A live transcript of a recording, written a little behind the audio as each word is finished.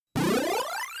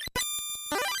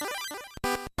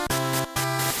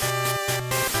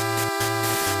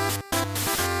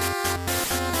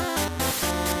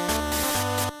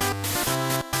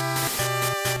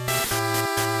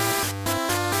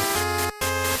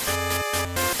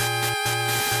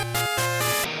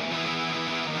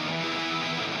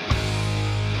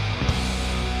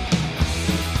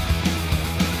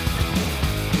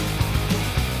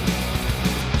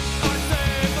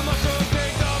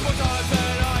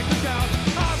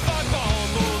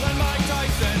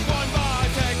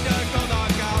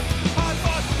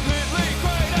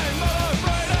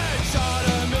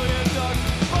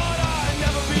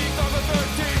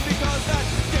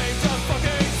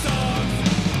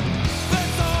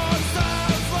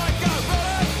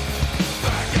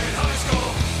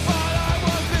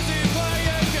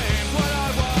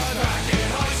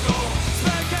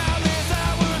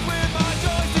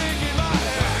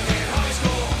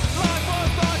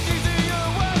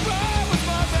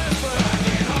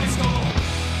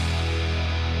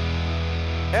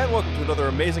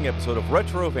amazing episode of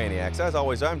Retrovaniacs. As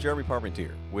always, I'm Jeremy Parmentier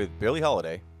with Billy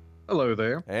Holiday. Hello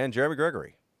there. And Jeremy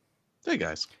Gregory. Hey,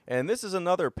 guys. And this is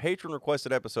another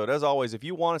patron-requested episode. As always, if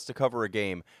you want us to cover a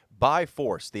game by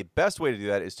force, the best way to do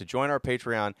that is to join our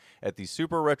Patreon at the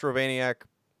Super Retrovaniac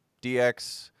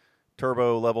DX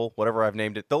Turbo level, whatever I've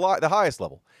named it, the highest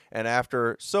level. And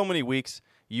after so many weeks,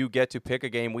 you get to pick a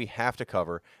game we have to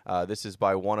cover. This is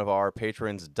by one of our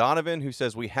patrons, Donovan, who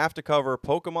says we have to cover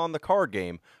Pokemon the card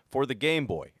game for the Game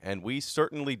Boy. And we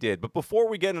certainly did. But before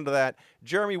we get into that,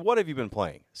 Jeremy, what have you been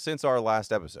playing since our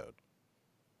last episode?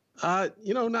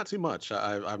 Not too much.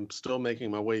 I'm still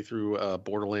making my way through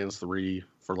Borderlands 3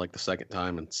 for like the second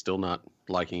time and still not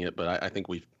liking it. But I think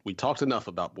we talked enough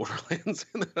about Borderlands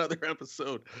in that other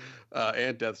episode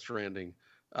and Death Stranding.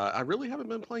 I really haven't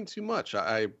been playing too much.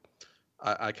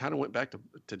 I kind of went back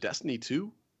to Destiny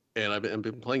 2, and I've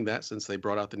been playing that since they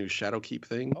brought out the new Shadowkeep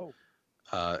thing. Oh.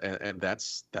 And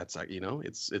that's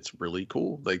it's really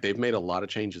cool. Like they've made a lot of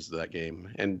changes to that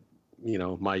game, and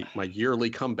my yearly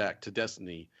comeback to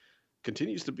Destiny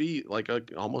continues to be like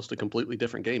almost a completely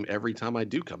different game every time I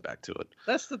do come back to it.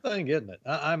 That's the thing, isn't it?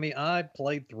 I mean, I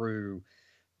played through.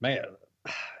 Man,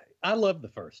 I love the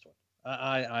first one.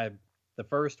 The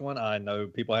first one. I know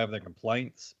people have their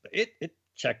complaints, but it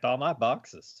checked all my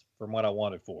boxes from what I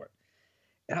wanted for it.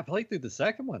 And I played through the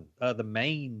second one, the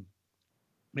main,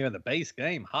 the base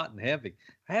game, hot and heavy.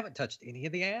 I haven't touched any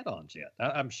of the add-ons yet.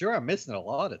 I'm sure I'm missing a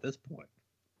lot at this point.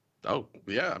 Oh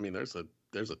yeah, I mean,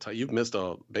 you've missed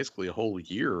basically a whole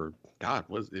year. God,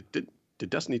 did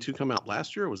Destiny 2 come out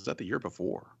last year, or was that the year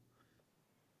before?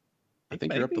 I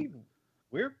think you're up to.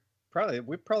 We're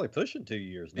probably pushing 2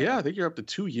 years now. Yeah, I think you're up to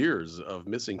 2 years of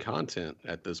missing content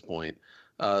at this point.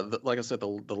 Like I said,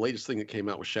 the latest thing that came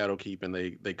out was Shadowkeep, and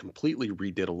they completely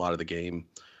redid a lot of the game.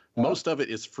 Most of it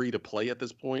is free to play at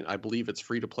this point. I believe it's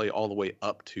free to play all the way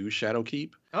up to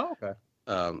Shadowkeep. Oh, okay.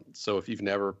 So if you've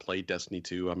never played Destiny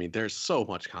 2, I mean, there's so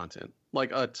much content,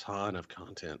 like a ton of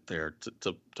content there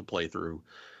to play through.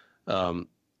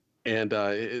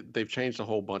 They've changed a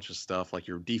whole bunch of stuff. Like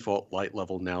your default light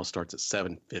level now starts at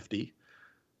 750.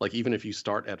 Like even if you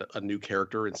start at a new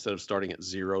character, instead of starting at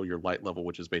 0, your light level,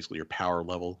 which is basically your power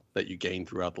level that you gain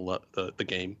throughout the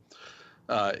game,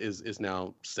 is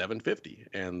now 750,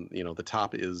 and the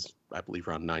top is, I believe,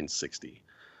 around 960.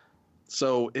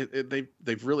 So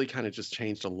they've really kind of just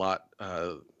changed a lot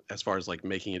as far as like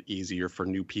making it easier for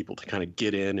new people to kind of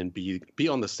get in and be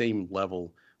on the same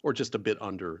level or just a bit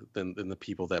under than the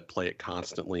people that play it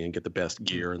constantly and get the best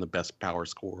gear and the best power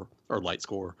score or light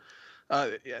score.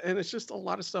 And it's just a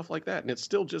lot of stuff like that. And it's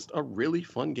still just a really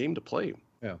fun game to play.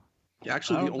 Yeah.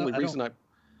 Actually, the only reason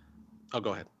I'll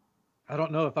go ahead. I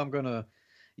don't know if I'm going to,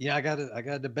 I got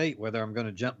to debate whether I'm going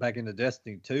to jump back into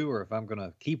Destiny 2 or if I'm going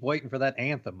to keep waiting for that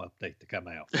Anthem update to come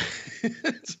out.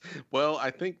 Well,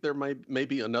 I think there may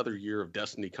be another year of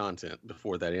Destiny content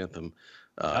before that Anthem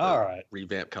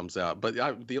revamp comes out. But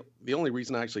the only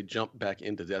reason I actually jumped back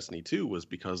into Destiny 2 was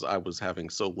because I was having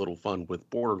so little fun with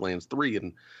Borderlands 3,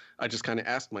 and I just kind of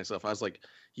asked myself, I was like,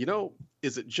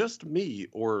 is it just me,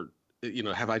 or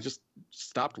have I just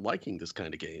stopped liking this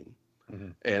kind of game? Mm-hmm.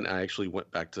 And I actually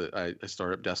went back I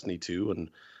started up Destiny 2 and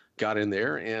got in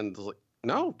there, and was like,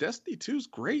 no, Destiny 2 is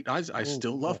great. I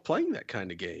still love playing that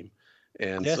kind of game.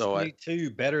 And Destiny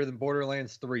 2 better than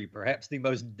Borderlands 3, perhaps the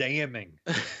most damning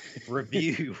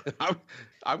review. I'm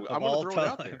going to throw it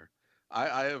out there.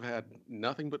 I have had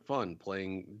nothing but fun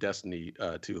playing Destiny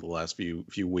 2 the last few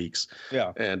weeks.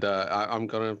 Yeah. And I'm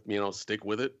going to, stick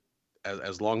with it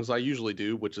as long as I usually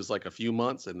do, which is like a few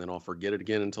months, and then I'll forget it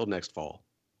again until next fall.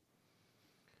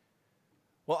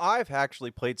 Well, I've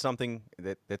actually played something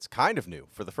that's kind of new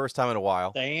for the first time in a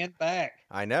while. Stand back.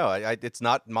 I know. It's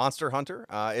not Monster Hunter,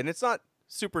 and it's not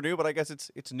super new, but I guess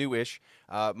it's newish.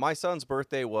 My son's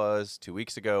birthday was 2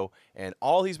 weeks ago, and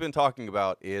all he's been talking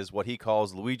about is what he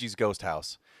calls Luigi's Ghost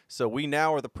House. So we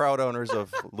now are the proud owners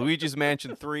of Luigi's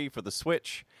Mansion 3 for the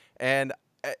Switch. And,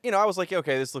 I was like,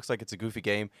 okay, this looks like it's a goofy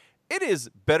game. It is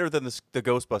better than the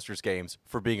Ghostbusters games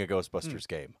for being a Ghostbusters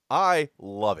game. I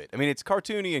love it. I mean, it's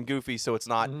cartoony and goofy, so it's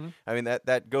not. Mm-hmm. I mean,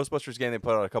 that Ghostbusters game they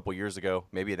put out a couple years ago,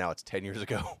 maybe now it's 10 years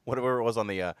ago, whatever it was on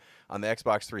the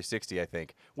Xbox 360, I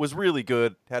think, was really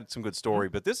good. Had some good story,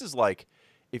 but this is like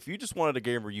if you just wanted a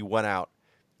game where you went out,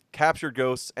 captured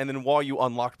ghosts, and then while you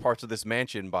unlocked parts of this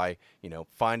mansion by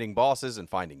finding bosses and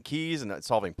finding keys and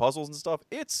solving puzzles and stuff,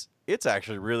 it's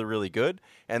actually really, really good.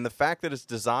 And the fact that it's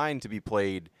designed to be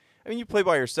played I mean, you play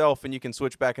by yourself, and you can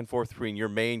switch back and forth between your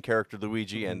main character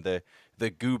Luigi Mhm. and the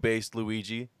goo-based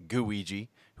Luigi, Gooigi,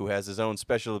 who has his own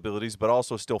special abilities, but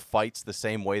also still fights the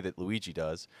same way that Luigi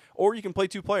does. Or you can play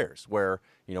two players, where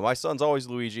my son's always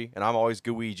Luigi and I'm always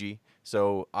Gooigi,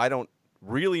 so I don't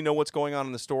really know what's going on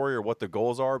in the story or what the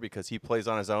goals are because he plays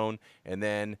on his own. And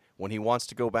then when he wants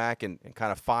to go back and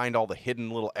kind of find all the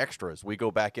hidden little extras, we go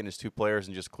back in as two players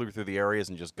and just clear through the areas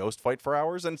and just ghost fight for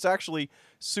hours. And it's actually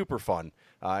super fun.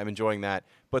 I'm enjoying that.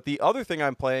 But the other thing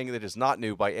I'm playing that is not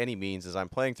new by any means is I'm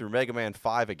playing through Mega Man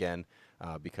 5 again.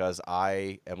 Because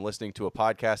I am listening to a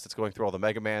podcast that's going through all the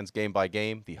Mega Mans game by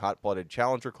game, the Hot Blooded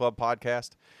Challenger Club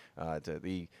podcast.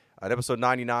 At episode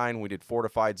 99, we did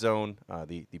Fortified Zone.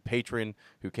 The patron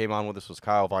who came on with us was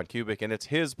Kyle Von Kubik, and it's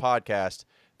his podcast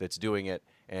that's doing it.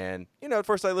 And, at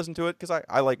first I listened to it because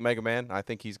I like Mega Man. I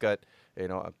think he's got,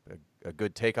 a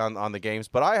good take on the games.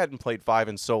 But I hadn't played 5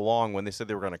 in so long. When they said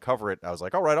they were going to cover it, I was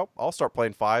like, all right, I'll start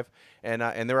playing 5. And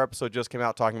their episode just came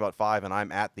out talking about 5, and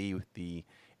I'm at the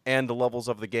end levels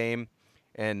of the game.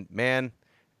 And, man,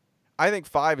 I think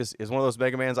 5 is one of those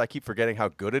Mega Mans I keep forgetting how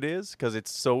good it is because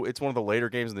it's one of the later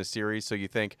games in the series. So you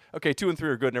think, okay, 2 and 3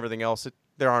 are good and everything else,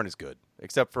 they aren't as good,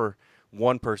 except for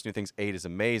one person who thinks 8 is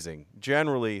amazing.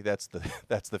 Generally, that's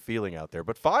the feeling out there.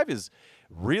 But 5 is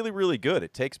really, really good.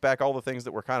 It takes back all the things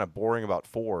that were kind of boring about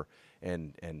 4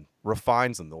 and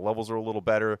refines them. The levels are a little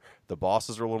better. The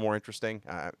bosses are a little more interesting.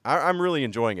 I'm really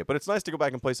enjoying it. But it's nice to go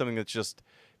back and play something that's just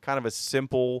kind of a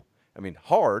simple,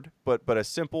 hard, but a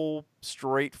simple,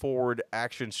 straightforward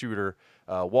action shooter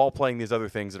while playing these other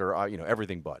things that are,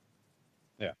 everything but.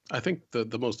 Yeah. I think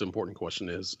the most important question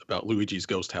is about Luigi's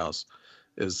Ghost House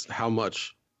is how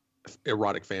much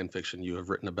erotic fan fiction you have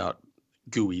written about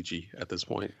Gooigi at this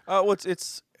point. Well,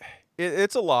 it's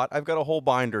a lot. I've got a whole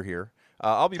binder here.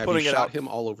 I'll be Have putting you it shot out. him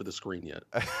all over the screen yet?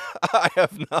 I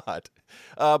have not,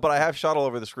 but I have shot all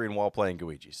over the screen while playing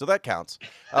Gooigi, so that counts.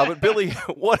 But Billy,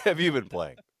 what have you been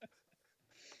playing?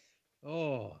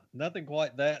 Oh, nothing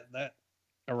quite that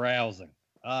arousing.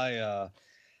 I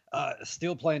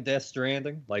still playing Death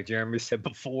Stranding, like Jeremy said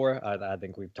before. I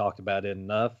think we've talked about it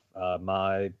enough.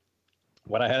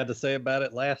 What I had to say about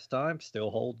it last time still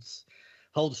holds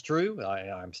true.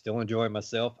 I'm still enjoying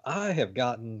myself. I've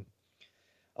gotten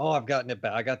it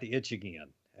back. I got the itch again,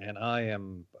 and I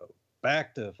am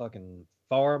back to fucking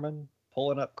farming,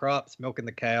 pulling up crops, milking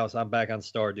the cows. I'm back on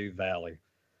Stardew Valley,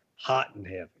 hot and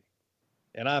heavy,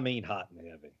 and I mean hot and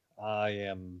heavy. I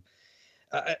am.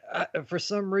 For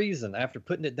some reason, after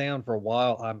putting it down for a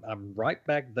while, I'm right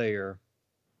back there.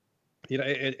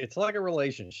 It's like a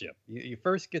relationship. You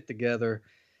first get together,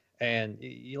 and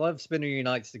you love spending your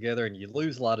nights together, and you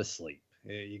lose a lot of sleep.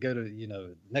 You go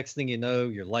to, next thing you know,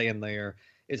 you're laying there.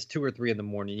 It's 2 or 3 in the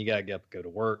morning. You gotta get up, and go to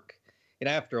work. And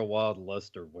after a while, the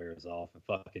luster wears off, and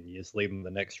fucking you just leave them in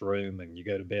the next room, and you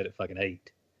go to bed at fucking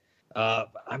 8.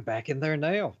 I'm back in there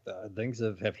now. Things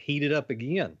have heated up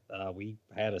again. We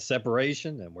had a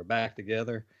separation, and we're back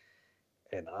together.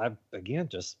 And again,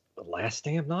 just the last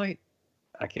damn night,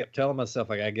 I kept telling myself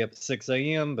I gotta get up at 6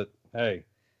 a.m. But hey,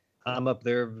 I'm up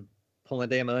there pulling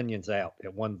damn onions out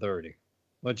at 1:30.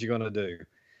 What you gonna do?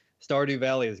 Stardew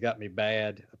Valley has got me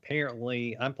bad.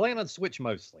 Apparently, I'm playing on Switch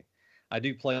mostly. I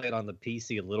do play it on the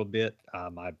PC a little bit.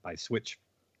 I switch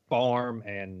farm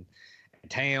and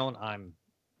town. I'm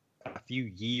a few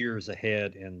years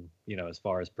ahead in, as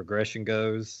far as progression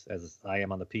goes, as I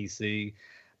am on the PC.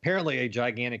 Apparently, a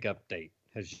gigantic update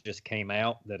has just came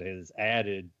out that has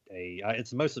added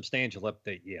it's the most substantial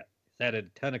update yet. It's added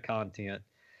a ton of content.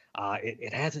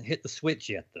 It hasn't hit the Switch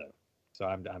yet though. So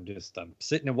I'm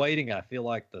sitting and waiting. I feel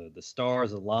like the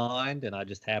stars aligned, and I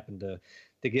just happened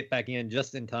to get back in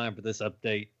just in time for this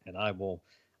update. And I will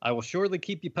surely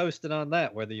keep you posted on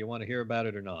that, whether you want to hear about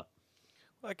it or not.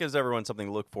 That gives everyone something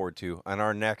to look forward to on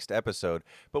our next episode.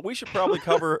 But we should probably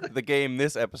cover the game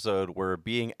this episode we're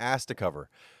being asked to cover.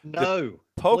 No.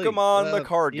 Pokemon, the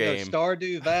card game.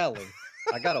 Stardew Valley.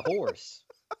 I got a horse,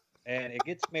 and it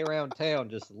gets me around town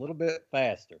just a little bit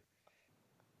faster.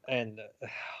 And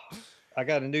I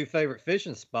got a new favorite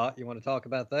fishing spot. You want to talk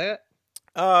about that?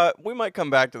 We might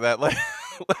come back to that.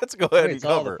 Let's go ahead and It's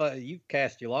all cover. the fun. You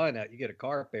cast your line out, you get a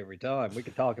carp every time. We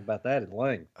could talk about that at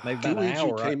length. Maybe about an hour.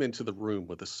 Luigi came into the room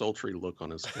with a sultry look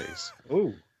on his face,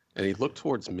 Ooh, and he looked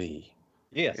towards me.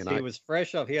 yes, And he was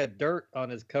fresh off. He had dirt on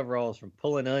his coveralls from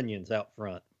pulling onions out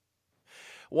front.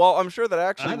 Well, I'm sure that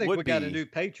actually I think would we be. got a new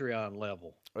Patreon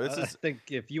level. This I is- think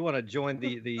if you want to join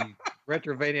the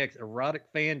Retrovaniacs erotic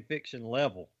fan fiction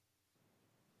level,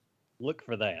 look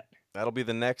for that. That'll be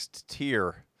the next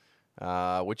tier,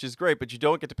 which is great. But you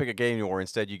don't get to pick a game anymore.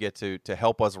 Instead, you get to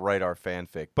help us write our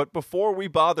fanfic. But before we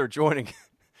bother joining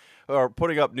are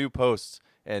putting up new posts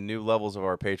and new levels of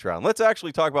our Patreon. Let's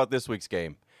actually talk about this week's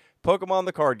game, Pokemon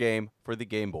the card game for the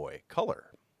Game Boy Color.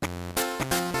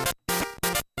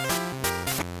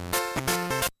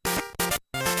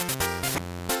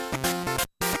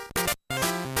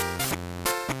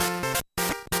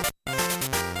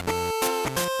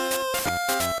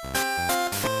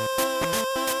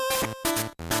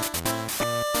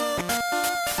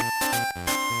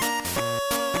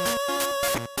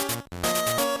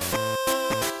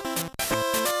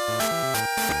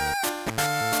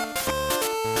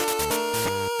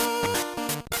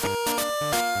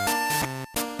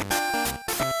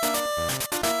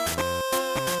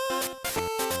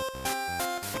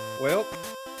 Well,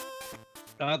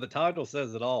 the title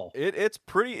says it all.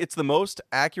 It's the most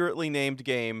accurately named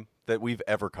game that we've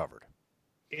ever covered.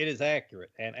 It is accurate,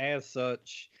 and as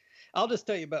such, I'll just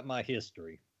tell you about my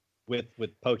history with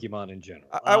Pokemon in general.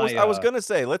 I was gonna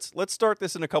say let's start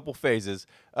this in a couple phases.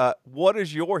 What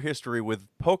is your history with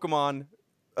Pokemon,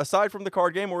 aside from the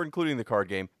card game or including the card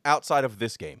game, outside of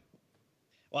this game?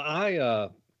 Well, I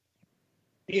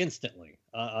instantly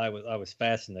I was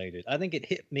fascinated. I think it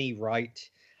hit me right.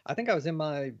 I think I was in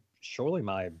my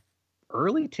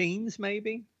early teens,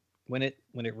 maybe when it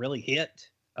really hit.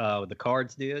 The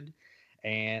cards did,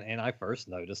 and I first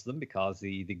noticed them because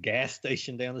the gas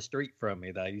station down the street from me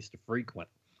that I used to frequent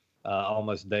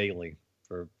almost daily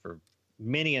for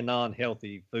many a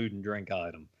non-healthy food and drink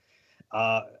item.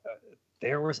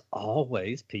 There was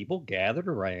always people gathered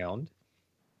around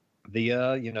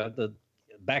the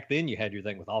back then you had your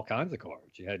thing with all kinds of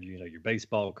cards. You had your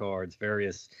baseball cards,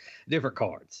 various different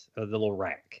cards, the little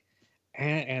rack,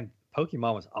 and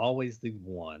Pokemon was always the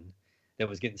one that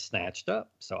was getting snatched up.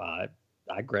 So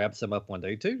I grabbed some up one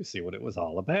day too to see what it was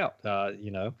all about,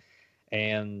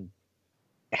 and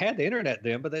had the internet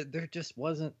then, but there just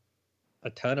wasn't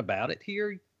a ton about it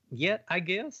here yet. I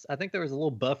guess I think there was a little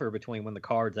buffer between when the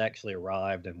cards actually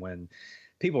arrived and when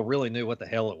people really knew what the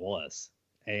hell it was.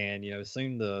 And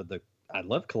soon I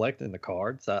love collecting the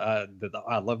cards. I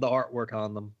love the artwork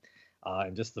on them,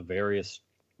 and just the various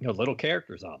little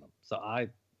characters on them. So I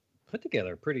put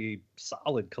together a pretty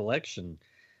solid collection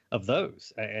of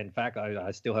those. In fact,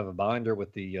 I still have a binder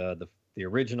with the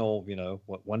original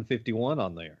 151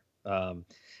 on there.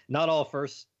 Not all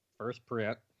first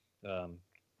print,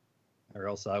 or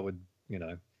else I would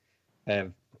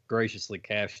have graciously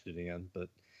cashed it in, but.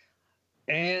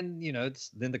 And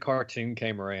then the cartoon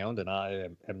came around, and I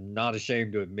am not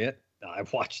ashamed to admit I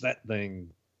watched that thing,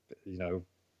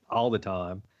 all the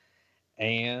time.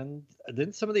 And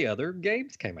then some of the other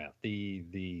games came out,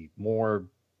 the more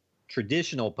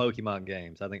traditional Pokemon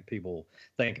games. I think people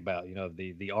think about,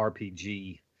 the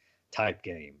RPG type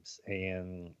games,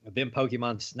 and then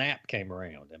Pokemon Snap came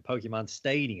around, and Pokemon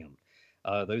Stadium.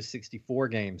 Those 64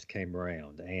 games came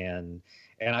around, and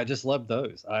I just loved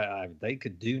those. They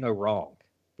could do no wrong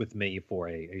with me for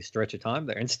a stretch of time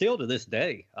there, and still to this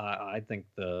day, I think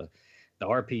the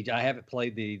RPG. I haven't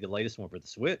played the latest one for the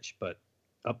Switch, but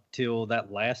up till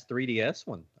that last 3DS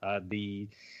one,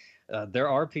 their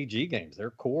RPG games,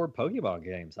 their core Pokemon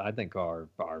games, I think are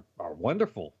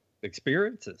wonderful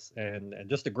experiences and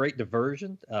just a great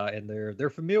diversion, and they're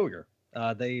familiar.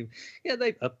 They've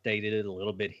updated it a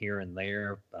little bit here and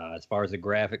there as far as the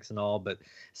graphics and all, but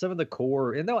some of the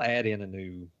core, and they'll add in a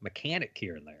new mechanic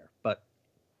here and there, but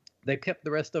they kept the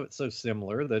rest of it so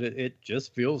similar that it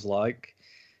just feels like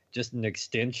just an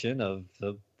extension of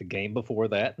the game before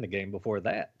that and the game before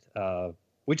that,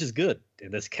 which is good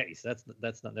in this case.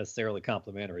 That's not necessarily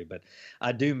complimentary, but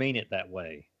I do mean it that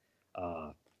way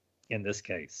in this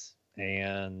case.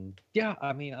 And yeah,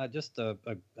 I mean, I just a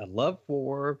love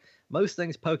for most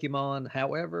things Pokemon.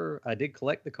 However, I did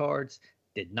collect the cards,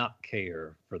 did not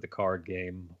care for the card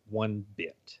game one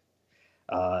bit.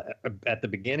 At the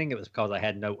beginning, it was because I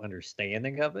had no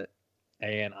understanding of it.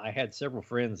 And I had several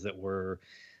friends that were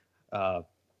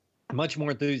much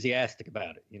more enthusiastic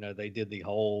about it. They did the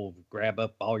whole grab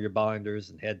up all your binders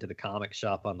and head to the comic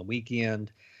shop on the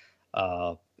weekend.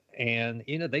 And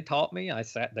they taught me. I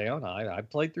sat down. I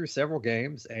played through several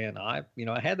games, and I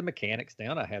had the mechanics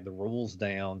down. I had the rules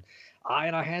down.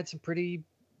 I had some pretty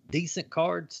decent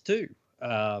cards too.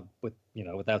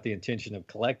 Without the intention of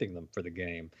collecting them for the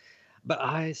game, but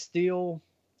I still,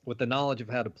 with the knowledge of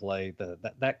how to play,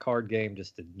 that card game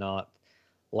just did not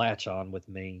latch on with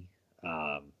me.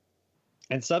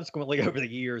 And subsequently, over the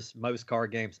years, most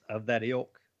card games of that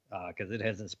ilk, because it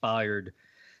has inspired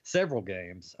several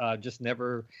games, just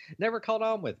never caught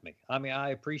on with me. I mean, I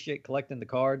appreciate collecting the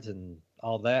cards and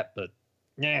all that, but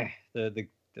the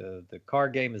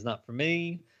card game is not for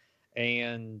me.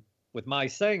 And with my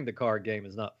saying the card game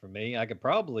is not for me, I could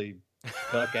probably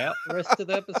duck out the rest of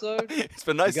the episode. It's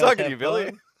been nice You guys talking to have you, Billy.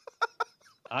 fun.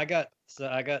 I got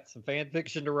some fan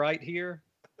fiction to write here.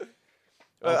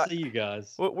 I'll see you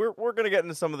guys. We're going to get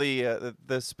into some of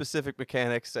the specific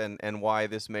mechanics and why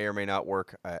this may or may not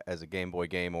work as a Game Boy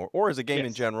game or as a game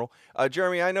in general.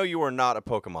 Jeremy, I know you are not a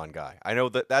Pokemon guy. I know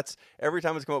that's every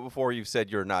time it's come up before, you've said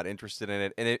you're not interested in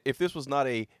it. And if this was not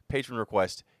a patron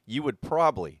request, you would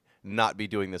probably not be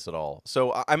doing this at all.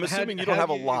 So I'm assuming you don't have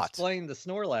a lot. Explain the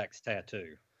Snorlax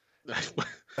tattoo.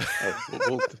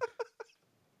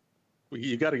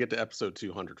 You got to get to episode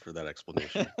 200 for that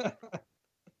explanation.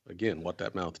 Again, what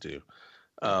that mouth do?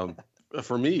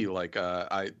 For me, like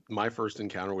my first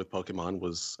encounter with Pokemon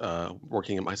was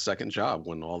working at my second job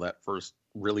when all that first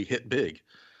really hit big.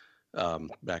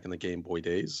 Back in the Game Boy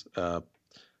days, I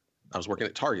was working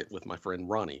at Target with my friend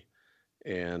Ronnie,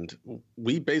 and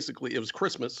we basically, it was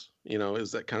Christmas.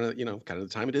 Is that kind of the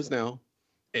time it is now,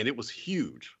 and it was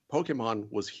huge. Pokemon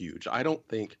was huge. I don't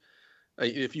think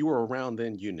if you were around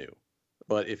then, you knew,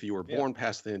 but if you were born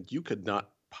past then, you could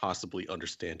not possibly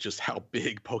understand just how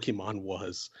big Pokemon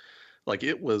was. Like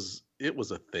it was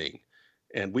a thing.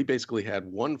 And we basically had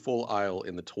one full aisle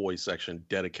in the toy section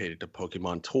dedicated to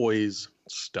Pokemon toys,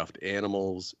 stuffed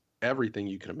animals, everything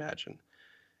you can imagine.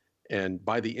 And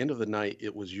by the end of the night,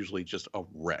 it was usually just a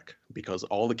wreck because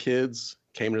all the kids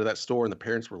came into that store and the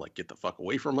parents were like, get the fuck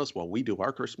away from us while we do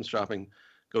our Christmas shopping,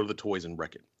 go to the toys and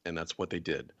wreck it. And that's what they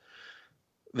did.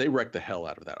 They wrecked the hell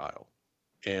out of that aisle.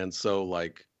 And so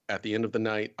like, at the end of the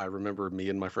night, I remember me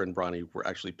and my friend Ronnie were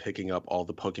actually picking up all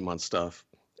the Pokemon stuff,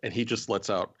 and he just lets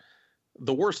out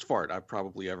the worst fart I've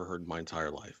probably ever heard in my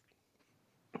entire life.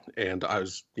 And I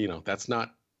was, that's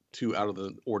not too out of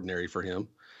the ordinary for him.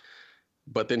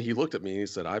 But then he looked at me and he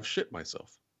said, I've shit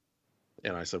myself.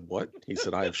 And I said, what? He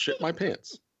said, I have shit my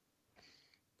pants.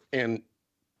 And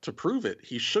to prove it,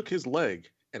 he shook his leg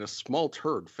and a small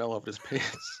turd fell off his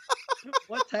pants.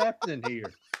 What's happening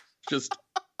here? Just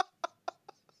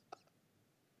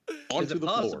is it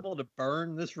possible to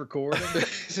burn this recording?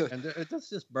 And let's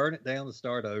just burn it down to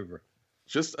start over.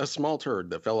 Just a small turd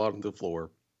that fell onto the floor.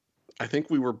 I think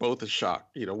we were both as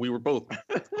shocked. We were both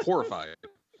horrified.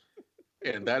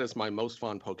 And that is my most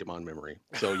fond Pokemon memory.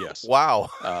 So yes. Wow.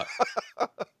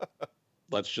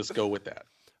 Let's just go with that.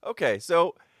 Okay,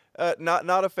 so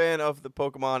not a fan of the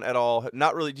Pokemon at all.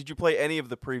 Not really. Did you play any of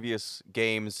the previous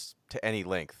games to any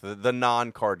length? The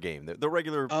non-card game, the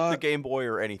regular, the Game Boy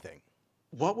or anything?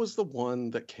 What was the one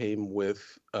that came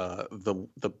with the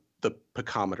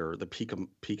picometer, the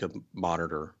Pika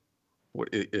monitor?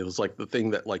 It was like the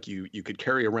thing that like you could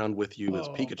carry around with you as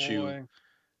Pikachu, boy.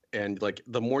 And like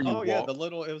the more you walk,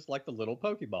 it was like the little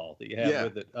Pokeball that you had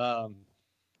with it.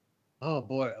 Oh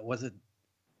boy, was it?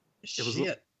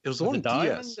 It was on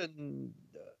Diamond DS. And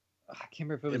I can't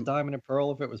remember if it was Diamond and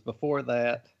Pearl, if it was before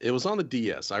that. It was on the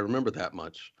DS. I remember that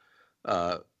much.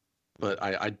 But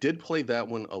I did play that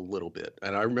one a little bit.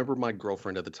 And I remember my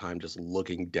girlfriend at the time just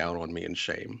looking down on me in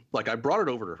shame. Like I brought it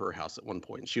over to her house at one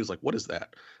point. And she was like, what is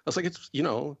that? I was like, it's,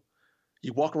 you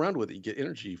walk around with it, you get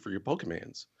energy for your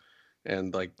Pokemans.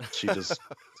 And like, she just,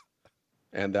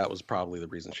 and that was probably the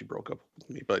reason she broke up with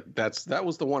me. But that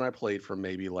was the one I played for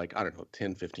maybe like, I don't know,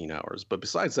 10, 15 hours. But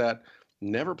besides that,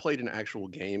 never played an actual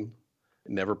game,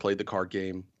 never played the card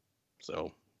game.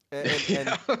 So.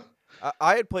 And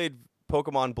I had played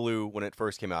Pokemon Blue when it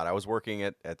first came out. I was working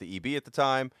at the EB at the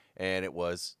time, and it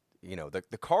was,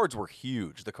 the cards were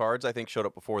huge. The cards, I think, showed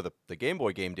up before the Game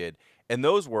Boy game did, and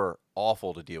those were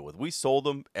awful to deal with. We sold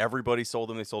them. Everybody sold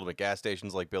them. They sold them at gas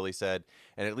stations, like Billy said,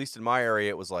 and at least in my area,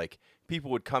 it was like people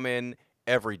would come in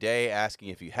every day asking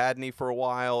if you had any for a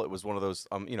while. It was one of those,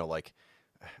 I'm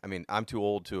too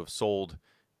old to have sold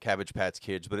Cabbage Patch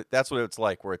Kids, but that's what it's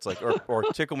like, where it's like, or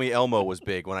Tickle Me Elmo was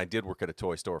big when I did work at a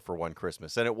toy store for one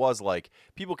Christmas. And it was like,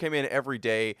 people came in every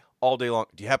day, all day long.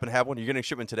 Do you happen to have one? Are you getting a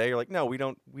shipment today? You're like, no, we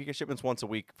don't. We get shipments once a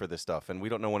week for this stuff, and we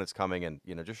don't know when it's coming. And,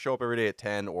 just show up every day at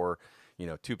 10 or,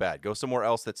 too bad. Go somewhere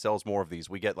else that sells more of these.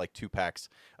 We get like 2 packs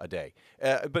a day.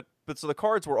 But so the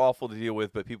cards were awful to deal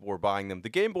with, but people were buying them. The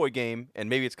Game Boy game, and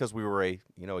maybe it's because we were a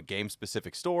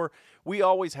game-specific store, we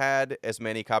always had as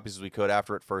many copies as we could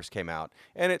after it first came out.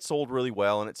 And it sold really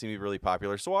well, and it seemed to be really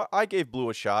popular. So I gave Blue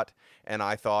a shot, and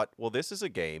I thought, well, this is a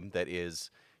game that is,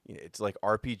 it's like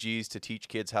RPGs to teach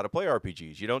kids how to play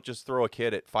RPGs. You don't just throw a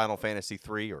kid at Final Fantasy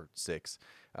 3 or 6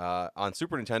 on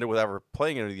Super Nintendo without ever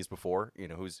playing any of these before,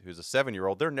 who's a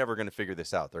 7-year-old. They're never going to figure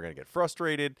this out. They're going to get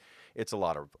frustrated. It's a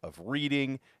lot of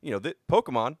reading. The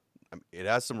Pokemon, it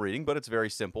has some reading, but it's very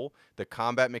simple. The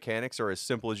combat mechanics are as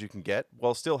simple as you can get,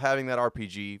 while still having that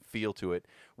RPG feel to it.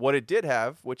 What it did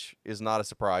have, which is not a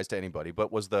surprise to anybody,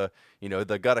 but was the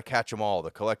gotta catch them all,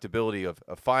 the collectability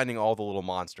of finding all the little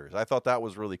monsters. I thought that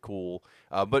was really cool,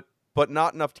 but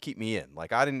not enough to keep me in.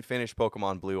 Like, I didn't finish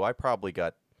Pokemon Blue. I probably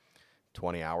got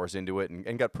 20 hours into it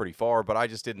and got pretty far, but I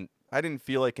didn't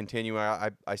feel like continuing.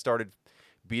 I started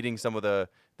beating some of the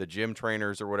gym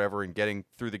trainers or whatever and getting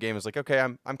through the game. Is like, okay,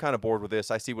 I'm kind of bored with this.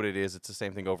 I see what it is. It's the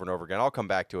same thing over and over again. I'll come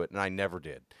back to it, and I never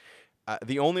did.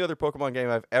 The only other Pokemon game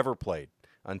I've ever played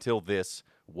until this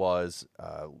was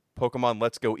Pokemon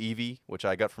Let's Go Eevee, which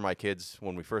I got for my kids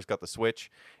when we first got the Switch,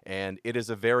 and it is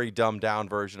a very dumbed down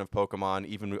version of Pokemon,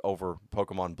 even over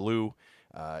Pokemon Blue.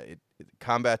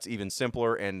 Combat's even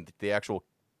simpler, and the actual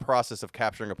process of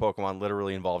capturing a Pokemon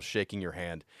literally involves shaking your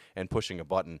hand and pushing a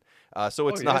button. So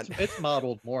it's not. It's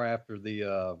modeled more after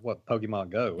the what Pokemon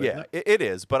Go. Isn't Yeah, it? it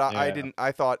is. But I Yeah. didn't.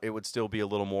 I thought it would still be a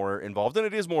little more involved, and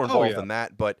it is more involved than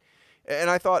that. But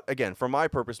I thought, again, for my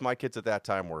purpose, my kids at that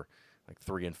time were like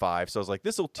 3 and 5, so I was like,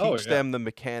 this will teach them the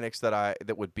mechanics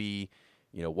that would be,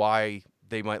 why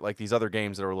they might like these other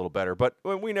games that are a little better. But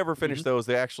when we never finished those,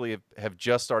 they actually have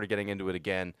just started getting into it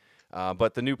again.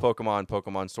 But the new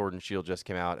Pokemon Sword and Shield just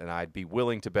came out, and I'd be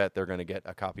willing to bet they're going to get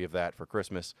a copy of that for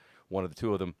Christmas, one of the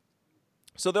two of them.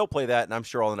 So they'll play that, and I'm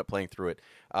sure I'll end up playing through it.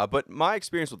 But my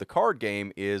experience with the card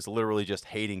game is literally just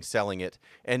hating selling it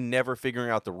and never figuring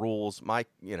out the rules. I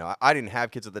didn't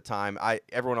have kids at the time.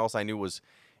 Everyone else I knew was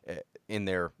in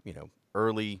their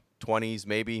early 20s,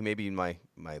 maybe in my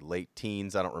late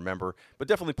teens. I don't remember, but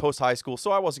definitely post high school.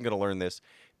 So I wasn't going to learn this.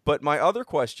 But my other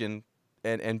question.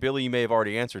 And Billy, you may have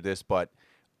already answered this, but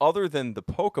other than the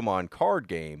Pokemon card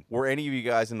game, were any of you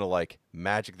guys into like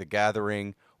Magic the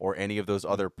Gathering or any of those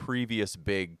other previous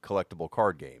big collectible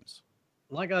card games?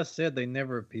 Like I said, they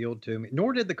never appealed to me,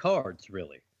 nor did the cards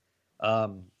really.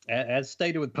 As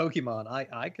stated with Pokemon,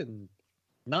 I can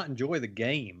not enjoy the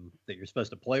game that you're supposed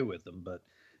to play with them, but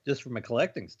just from a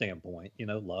collecting standpoint,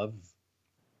 love,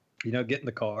 getting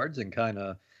the cards and kind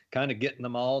of getting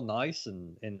them all nice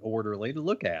and orderly to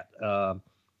look at.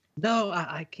 No,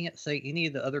 I can't say any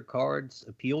of the other cards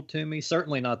appealed to me.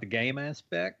 Certainly not the game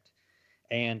aspect,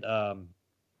 and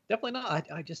definitely not.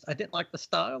 I didn't like the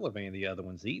style of any of the other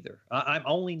ones either. I'm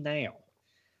only now,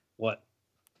 what,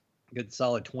 good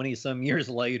solid 20 some years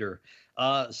later,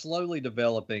 slowly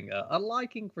developing a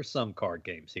liking for some card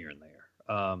games here and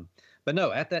there. But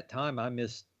no, at that time I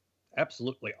missed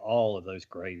absolutely all of those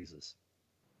crazes.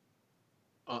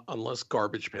 Unless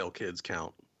Garbage Pail Kids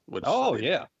count. Which,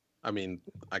 Yeah. I mean,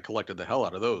 I collected the hell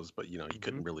out of those, but you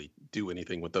couldn't really do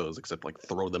anything with those except like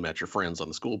throw them at your friends on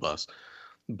the school bus.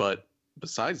 But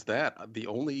besides that, the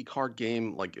only card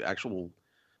game like actual,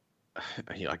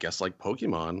 I guess like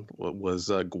Pokemon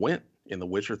was Gwent in The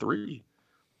Witcher 3.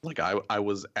 Like I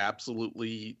was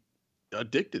absolutely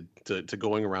addicted to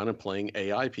going around and playing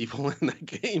AI people in that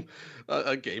game,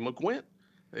 a game of Gwent.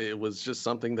 It was just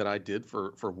something that I did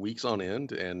for weeks on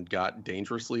end and got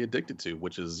dangerously addicted to,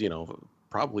 which is,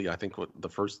 probably I think what the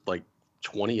first like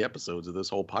 20 episodes of this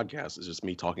whole podcast is just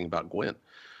me talking about Gwent.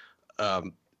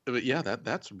 But yeah,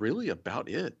 that's really about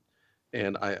it.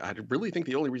 And I really think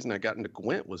the only reason I got into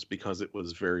Gwent was because it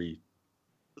was very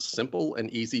simple and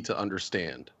easy to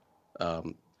understand.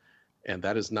 And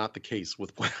that is not the case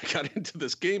with when I got into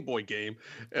this Game Boy game.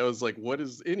 I was like, what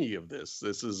is any of this?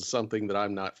 This is something that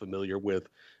I'm not familiar with.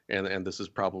 And this is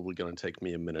probably going to take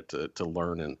me a minute to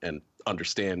learn and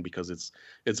understand, because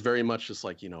it's very much just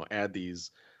like, add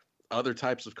these other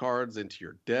types of cards into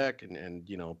your deck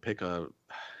and pick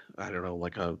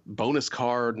like a bonus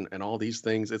card and all these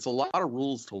things. It's a lot of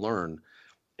rules to learn.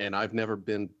 And I've never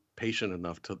been patient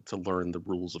enough to learn the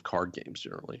rules of card games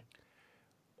generally.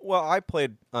 Well, I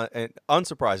played, and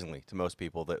unsurprisingly to most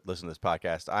people that listen to this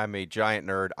podcast, I'm a giant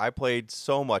nerd. I played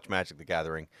so much Magic the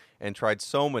Gathering and tried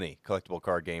so many collectible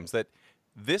card games that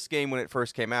this game, when it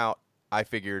first came out, I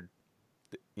figured,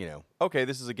 okay,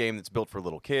 this is a game that's built for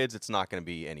little kids. It's not going to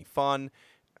be any fun.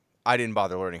 I didn't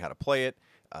bother learning how to play it.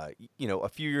 A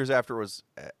few years after it was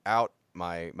out,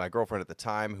 my girlfriend at the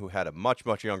time, who had a much,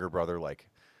 much younger brother, like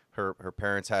her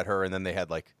parents had her, and then they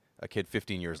had like a kid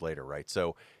 15 years later, right?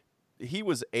 So he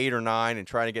was 8 or 9 and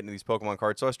trying to get into these Pokemon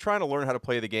cards. So I was trying to learn how to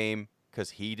play the game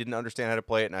because he didn't understand how to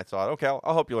play it. And I thought, okay,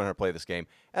 I'll help you learn how to play this game.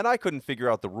 And I couldn't figure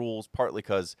out the rules, partly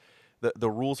because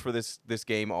the rules for this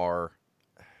game are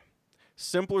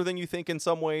simpler than you think in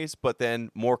some ways, but then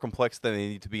more complex than they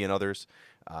need to be in others.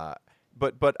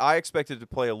 But I expected to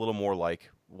play a little more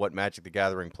like what Magic the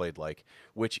Gathering played like,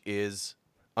 which is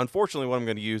unfortunately what I'm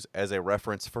going to use as a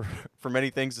reference for, for many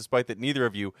things, despite that neither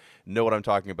of you know what I'm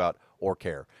talking about or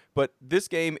care. But this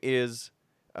game is,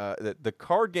 the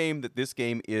card game that this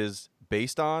game is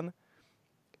based on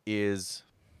is,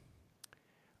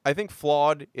 I think,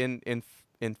 flawed in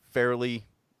fairly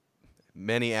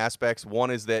many aspects.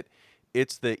 One is that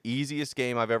it's the easiest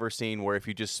game I've ever seen where if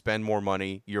you just spend more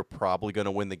money, you're probably going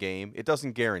to win the game. It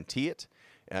doesn't guarantee it,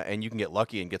 and you can get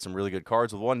lucky and get some really good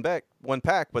cards with one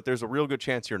pack, but there's a real good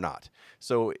chance you're not.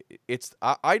 So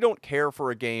I don't care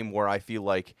for a game where I feel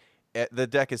like the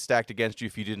deck is stacked against you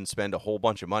if you didn't spend a whole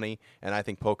bunch of money, and I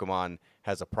think Pokemon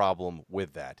has a problem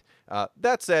with that.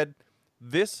 That said,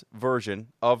 this version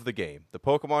of the game, the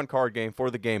Pokemon card game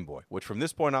for the Game Boy, which from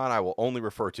this point on I will only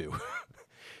refer to,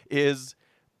 is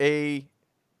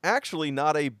actually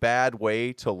not a bad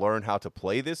way to learn how to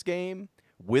play this game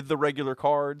with the regular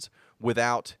cards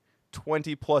without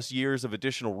 20 plus years of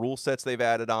additional rule sets they've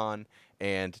added on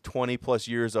and 20 plus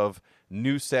years of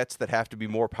new sets that have to be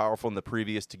more powerful than the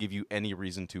previous to give you any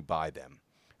reason to buy them.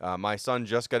 My son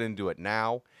just got into it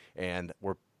now, and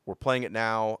we're playing it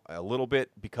now a little bit.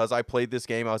 Because I played this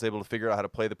game, I was able to figure out how to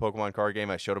play the Pokemon card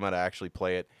game. I showed him how to actually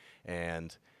play it,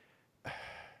 and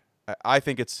I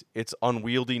think it's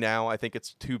unwieldy now. I think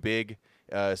it's too big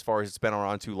as far as it's been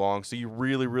around too long. So you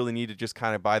really, really need to just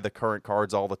kind of buy the current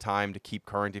cards all the time to keep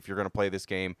current if you're going to play this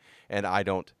game. And I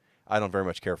don't very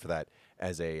much care for that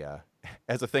as a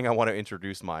thing I want to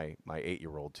introduce my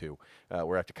 8-year-old to,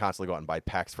 where I have to constantly go out and buy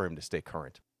packs for him to stay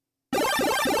current.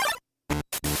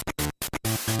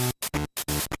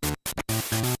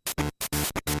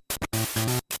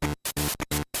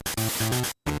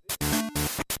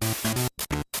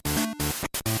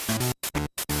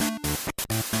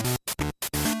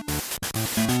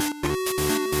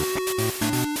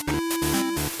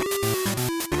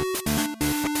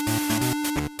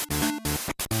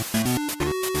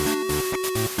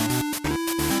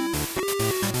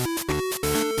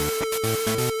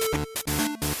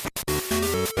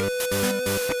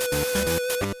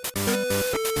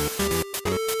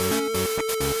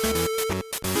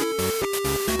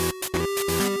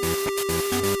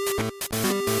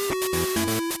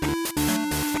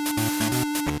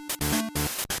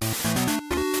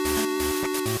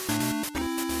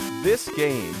 This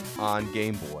game on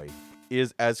Game Boy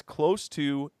is as close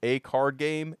to a card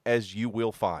game as you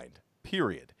will find,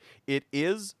 period. It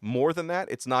is more than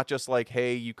that. It's not just like,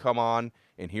 hey, you come on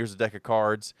and here's a deck of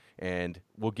cards and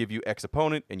we'll give you X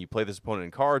opponent and you play this opponent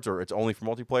in cards, or it's only for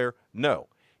multiplayer. No.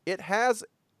 It has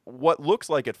what looks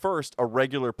like at first a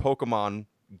regular Pokemon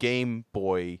Game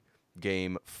Boy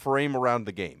game frame around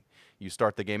the game. You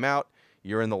start the game out,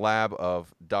 you're in the lab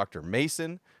of Dr.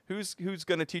 Mason, who's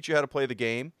going to teach you how to play the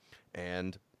game.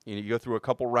 And you go through a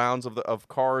couple rounds of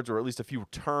cards, or at least a few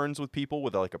turns with people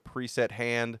with like a preset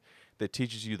hand that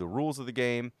teaches you the rules of the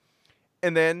game.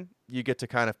 And then you get to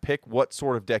kind of pick what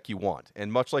sort of deck you want.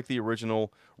 And much like the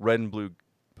original Red and Blue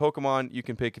Pokemon, you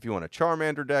can pick if you want a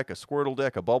Charmander deck, a Squirtle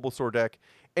deck, a Bulbasaur deck,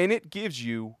 and it gives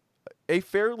you a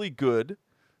fairly good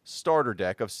starter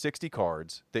deck of 60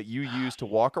 cards that you use to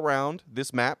walk around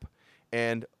this map.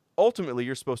 And ultimately,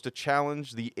 you're supposed to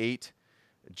challenge the 8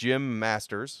 gym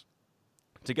masters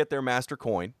to get their master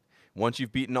coin. Once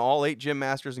you've beaten all 8 gym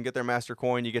masters and get their master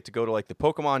coin, you get to go to like the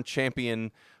Pokemon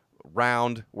champion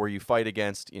round where you fight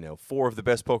against, 4 of the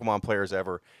best Pokemon players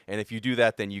ever. And if you do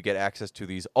that, then you get access to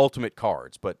these ultimate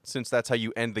cards. But since that's how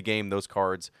you end the game, those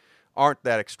cards aren't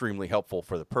that extremely helpful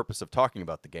for the purpose of talking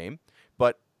about the game.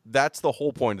 But that's the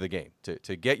whole point of the game,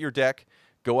 to get your deck,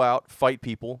 go out, fight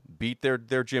people, beat their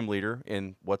gym leader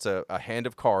in what's a hand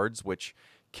of cards, which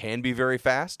can be very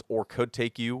fast or could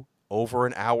take you over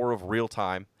an hour of real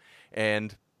time.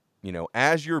 And,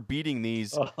 as you're beating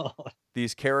these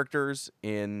characters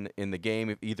in the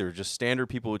game, either just standard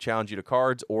people who challenge you to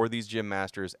cards or these gym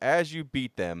masters, as you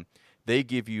beat them, they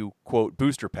give you, quote,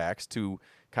 booster packs to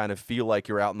kind of feel like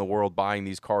you're out in the world buying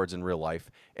these cards in real life.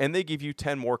 And they give you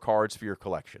 10 more cards for your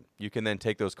collection. You can then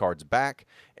take those cards back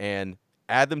and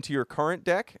add them to your current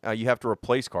deck. You have to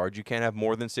replace cards. You can't have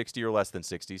more than 60 or less than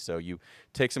 60. So you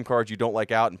take some cards you don't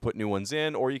like out and put new ones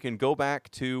in, or you can go back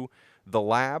to the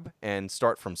lab and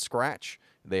start from scratch.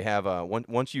 They have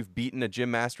once you've beaten a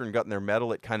gym master and gotten their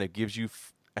medal, it kind of gives you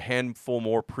a handful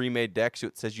more pre-made decks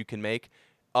it says you can make,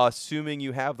 assuming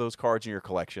you have those cards in your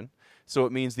collection. So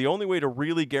it means the only way to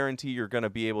really guarantee you're going to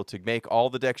be able to make all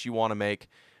the decks you want to make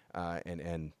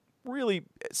and really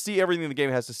see everything the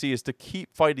game has to see is to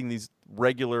keep fighting these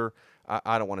regular,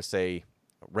 I don't want to say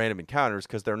random encounters,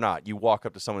 because they're not. You walk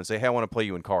up to someone and say, hey, I want to play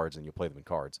you in cards, and you play them in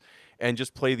cards. And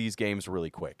just play these games really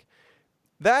quick.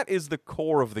 that is the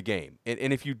core of the game.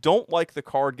 And if you don't like the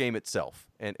card game itself,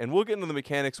 and we'll get into the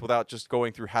mechanics without just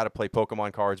going through how to play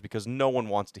Pokemon cards because no one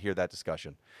wants to hear that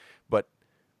discussion. But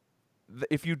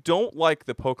if you don't like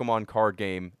the Pokemon card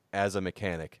game as a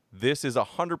mechanic, this is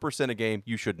 100% a game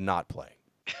you should not play.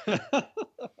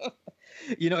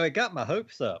 It got my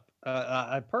hopes up.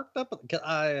 I perked up.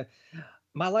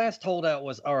 My last holdout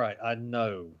was, all right, I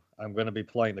know I'm going to be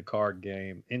playing the card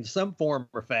game in some form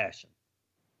or fashion.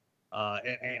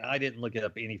 And I didn't look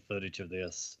up any footage of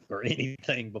this or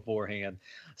anything beforehand.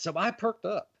 So I perked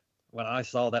up when I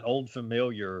saw that old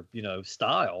familiar,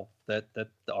 style that the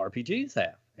RPGs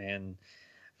have. And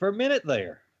for a minute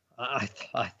there, I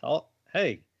thought,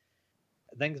 hey,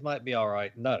 things might be all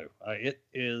right. No, it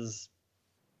is.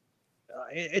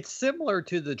 It's similar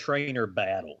to the trainer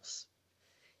battles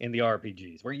in the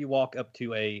RPGs, where you walk up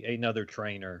to another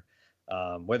trainer,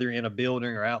 whether you're in a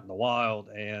building or out in the wild,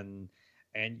 and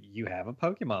you have a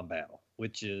Pokemon battle,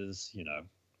 which is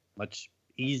much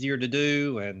easier to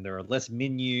do, and there are less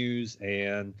menus,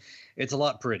 and it's a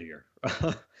lot prettier.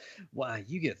 Why,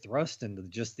 you get thrust into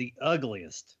just the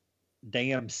ugliest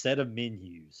damn set of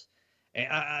menus,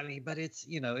 and I mean, but it's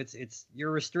it's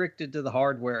you're restricted to the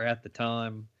hardware at the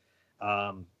time.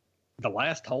 The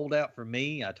last holdout for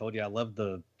me, I told you I love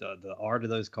the art of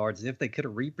those cards. If they could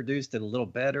have reproduced it a little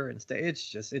better, instead,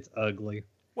 it's ugly.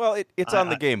 Well, it's on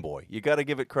the Game Boy. You got to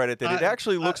give it credit that it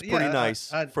actually looks pretty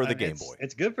nice for the Game Boy.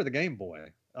 It's good for the Game Boy.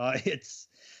 It's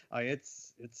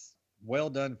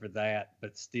well done for that,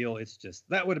 but still, it's just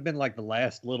that would have been like the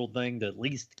last little thing to at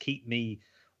least keep me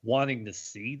wanting to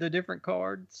see the different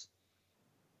cards.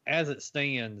 As it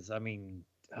stands, I mean,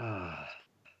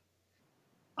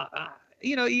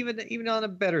 even on a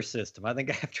better system, I think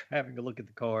after having a look at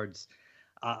the cards,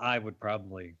 I would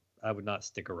not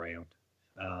stick around.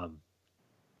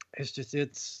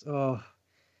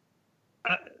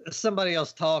 Somebody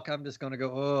else talk. I'm just going to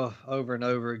go over and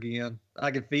over again.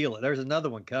 I can feel it. There's another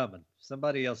one coming.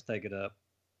 Somebody else take it up.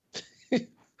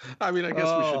 I mean, I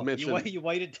guess we should mention. You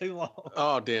waited too long.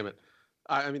 Oh, damn it.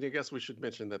 I mean, I guess we should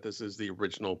mention that this is the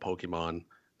original Pokemon.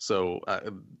 So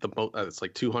it's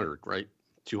like 200, right?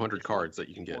 200 cards that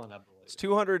you can get. It's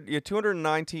 200. Yeah,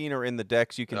 219 are in the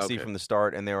decks you can see from the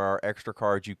start, and there are extra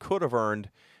cards you could have earned.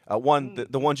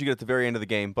 The ones you get at the very end of the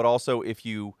game, but also if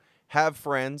you have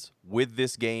friends with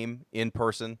this game in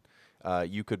person,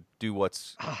 you could do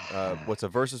what's a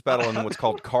versus battle and then what's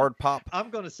called card pop. I'm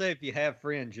going to say if you have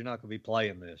friends, you're not going to be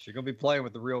playing this. You're going to be playing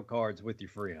with the real cards with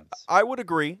your friends. I would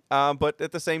agree, but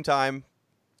at the same time,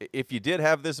 if you did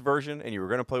have this version and you were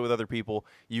going to play with other people,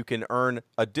 you can earn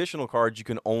additional cards you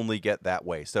can only get that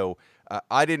way. So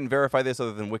I didn't verify this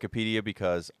other than Wikipedia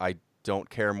because I don't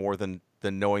care more than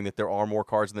knowing that there are more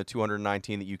cards than the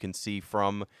 219 that you can see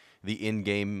from the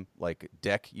in-game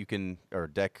deck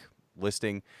deck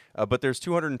listing. But there's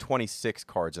 226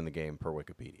 cards in the game per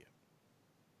Wikipedia.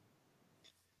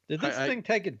 Did this thing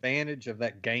take advantage of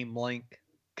that Game Link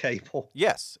cable?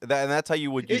 Yes, and that's how you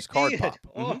would use Card Pop.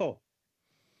 Mm-hmm. Oh.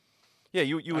 Yeah,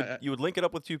 you would link it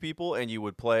up with two people, and you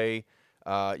would play.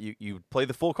 You'd play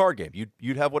the full card game.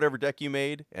 You'd have whatever deck you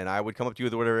made, and I would come up to you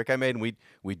with whatever deck I made, and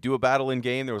we'd do a battle in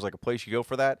game. There was a place you go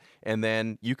for that, and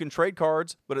then you can trade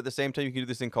cards, but at the same time you can do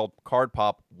this thing called Card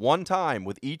Pop one time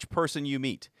with each person you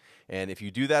meet. And if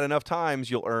you do that enough times,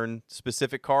 you'll earn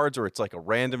specific cards, or it's like a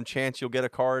random chance you'll get a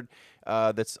card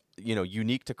that's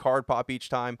unique to Card Pop each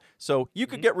time. So you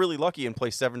could get really lucky and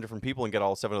play 7 different people and get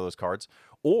all 7 of those cards,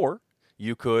 or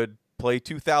you could play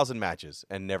 2,000 matches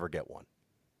and never get one.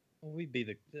 We'd be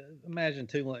we'd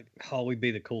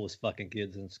be the coolest fucking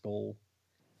kids in school.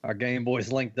 Our Game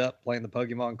Boys linked up playing the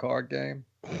Pokemon card game.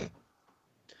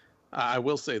 I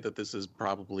will say that this is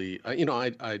probably,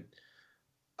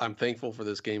 I'm thankful for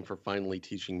this game for finally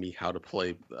teaching me how to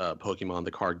play Pokemon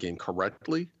the card game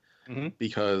correctly,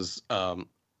 because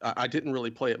I didn't really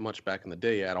play it much back in the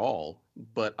day at all,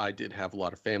 but I did have a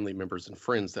lot of family members and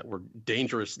friends that were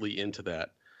dangerously into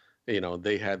that.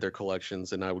 They had their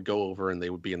collections, and I would go over, and they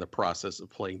would be in the process of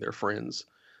playing their friends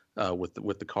with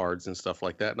the cards and stuff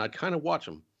like that, and I'd kind of watch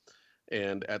them.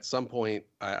 And at some point,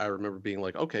 I remember being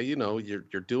like, "Okay,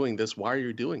 you're doing this. Why are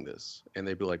you doing this?" And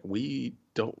they'd be like, "We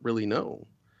don't really know."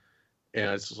 And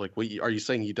it's just like, "Wait, are you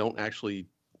saying you don't actually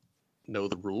know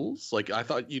the rules? Like, I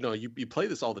thought you play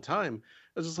this all the time."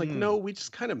 I was just like, "No, we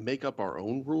just kind of make up our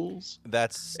own rules."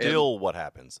 That's still what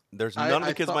happens. There's none of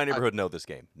the kids in my neighborhood know this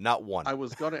game. Not one. I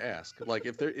was gonna ask,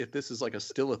 if this is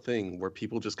still a thing where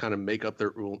people just kind of make up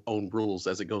their own rules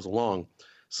as it goes along.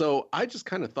 So I just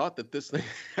kind of thought that this thing,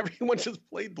 everyone just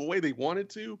played the way they wanted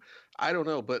to. I don't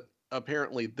know, but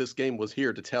apparently this game was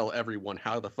here to tell everyone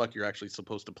how the fuck you're actually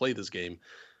supposed to play this game.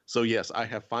 So yes, I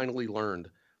have finally learned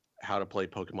how to play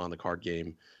Pokemon the card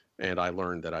game, and I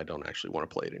learned that I don't actually want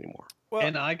to play it anymore. Well,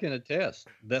 And I can attest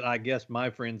that I guess my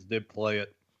friends did play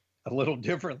it a little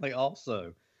differently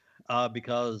also,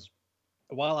 because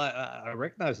while I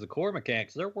recognize the core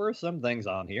mechanics, there were some things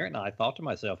on here, and I thought to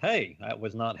myself, "Hey, that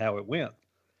was not how it went."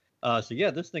 So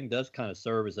yeah, this thing does kind of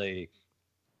serve as a,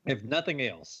 if nothing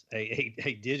else,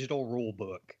 a digital rule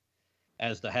book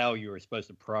as to how you were supposed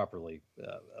to properly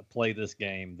play this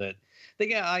game.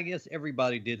 Yeah, I guess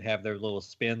everybody did have their little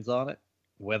spins on it,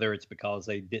 whether it's because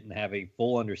they didn't have a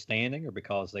full understanding or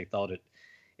because they thought it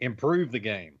improved the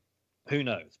game. Who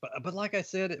knows? But like I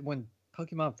said, when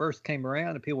Pokemon first came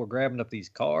around and people were grabbing up these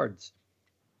cards,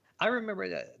 I remember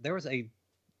that there was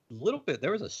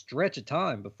a stretch of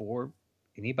time before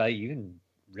anybody even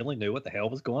really knew what the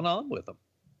hell was going on with them.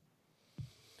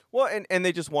 well, and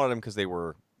they just wanted them because they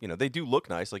were, they do look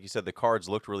nice. Like you said, the cards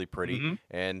looked really pretty, Mhm.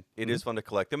 and it is fun to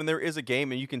collect them. And there is a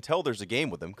game, and you can tell there's a game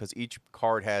with them because each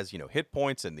card has, hit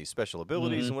points and these special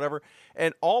abilities and whatever.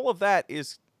 And all of that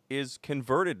is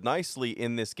converted nicely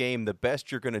in this game. The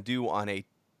best you're going to do on a,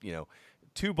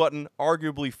 2-button,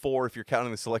 arguably 4 if you're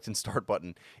counting the select and start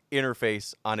button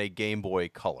interface on a Game Boy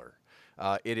Color.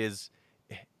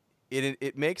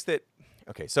 It makes that.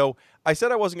 Okay, so I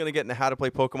said I wasn't going to get into how to play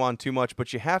Pokemon too much,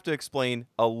 but you have to explain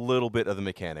a little bit of the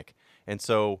mechanic. And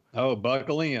so, Oh,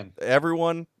 buckle in.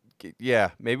 everyone,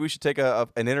 yeah, maybe we should take an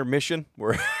intermission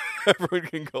where everyone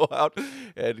can go out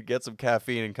and get some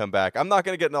caffeine and come back. I'm not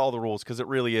going to get into all the rules because it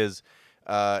really is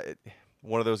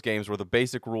one of those games where the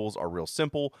basic rules are real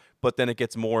simple, but then it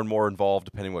gets more and more involved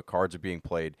depending what cards are being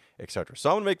played, etc. So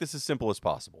I'm going to make this as simple as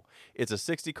possible. It's a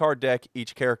 60-card deck.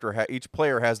 Each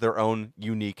player has their own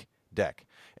unique deck,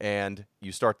 and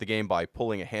you start the game by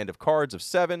pulling a hand of cards of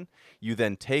 7. You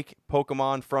then take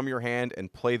Pokemon from your hand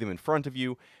and play them in front of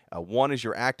you. 1 is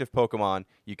your active Pokemon.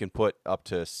 You can put up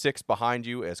to 6 behind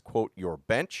you as, quote, your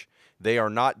bench. They are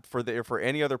not for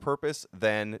any other purpose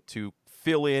than to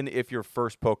fill in if your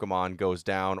first Pokemon goes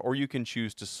down, or you can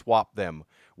choose to swap them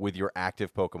with your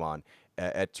active Pokemon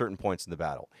at certain points in the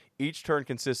battle. Each turn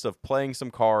consists of playing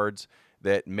some cards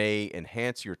that may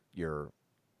enhance your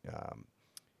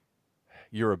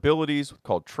abilities,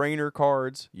 called trainer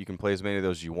cards. You can play as many of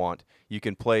those as you want. You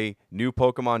can play new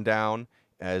Pokemon down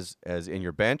as in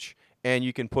your bench, and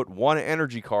you can put 1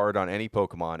 energy card on any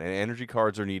Pokemon, and energy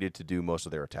cards are needed to do most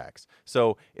of their attacks.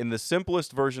 So in the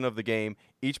simplest version of the game,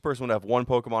 each person would have 1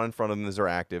 Pokemon in front of them as they're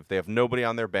active. They have nobody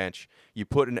on their bench. You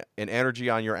put an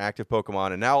energy on your active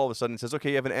Pokemon, and now all of a sudden it says,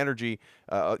 okay, you have an energy,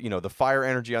 the fire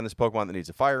energy on this Pokemon that needs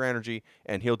a fire energy,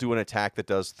 and he'll do an attack that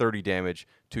does 30 damage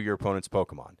to your opponent's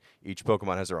Pokemon. Each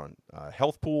Pokemon has their own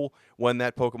health pool. When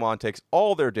that Pokemon takes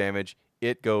all their damage,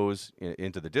 it goes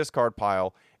into the discard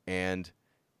pile, and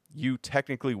you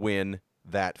technically win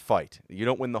that fight. You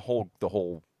don't win the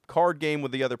whole card game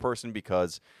with the other person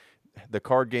because the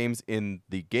card games in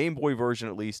the Game Boy version,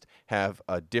 at least, have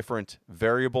a different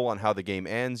variable on how the game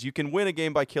ends. You can win a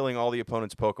game by killing all the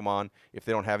opponent's Pokemon. If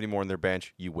they don't have any more in their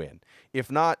bench, you win. If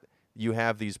not, you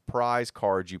have these prize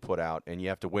cards you put out, and you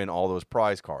have to win all those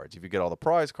prize cards. If you get all the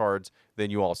prize cards, then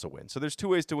you also win. So there's 2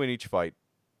 ways to win each fight.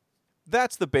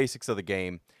 That's the basics of the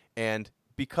game, and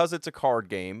because it's a card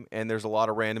game and there's a lot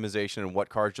of randomization in what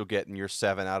cards you'll get in your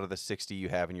 7 out of the 60 you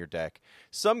have in your deck,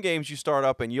 some games you start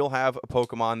up and you'll have a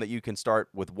Pokemon that you can start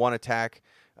with 1 attack,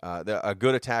 a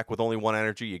good attack with only 1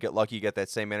 energy. You get lucky, you get that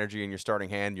same energy in your starting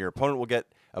hand. Your opponent will get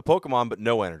a Pokemon but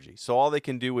no energy. So all they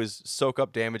can do is soak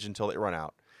up damage until they run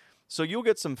out. So you'll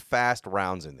get some fast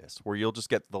rounds in this where you'll just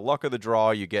get the luck of the draw.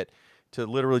 You get to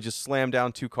literally just slam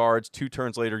down 2 cards. 2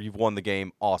 turns later, you've won the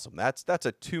game. Awesome. That's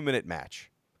a 2-minute match.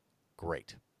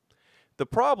 Great. The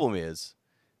problem is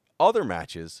other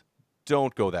matches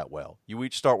don't go that well. You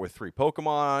each start with 3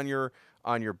 Pokemon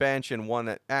on your bench and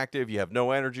 1 active. You have no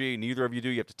energy. Neither of you do.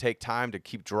 You have to take time to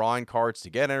keep drawing cards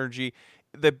to get energy.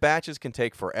 The matches can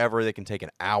take forever. They can take an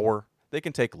hour. They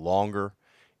can take longer.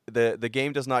 The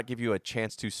game does not give you a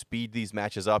chance to speed these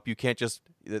matches up. You can't just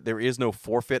 – there is no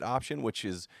forfeit option, which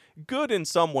is good in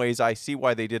some ways. I see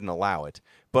why they didn't allow it,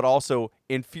 but also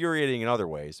infuriating in other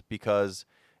ways because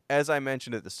 – as I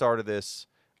mentioned at the start of this,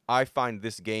 I find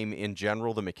this game in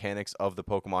general, the mechanics of the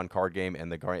Pokemon card game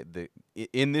and the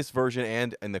in this version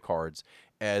and in the cards,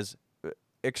 as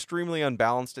extremely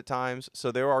unbalanced at times.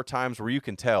 So there are times where you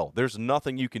can tell there's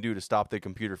nothing you can do to stop the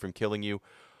computer from killing you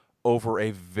over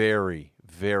a very,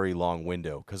 very long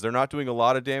window because they're not doing a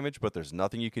lot of damage, but there's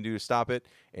nothing you can do to stop it,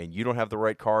 and you don't have the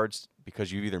right cards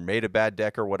because you've either made a bad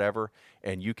deck or whatever,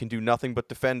 and you can do nothing but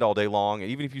defend all day long,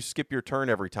 and even if you skip your turn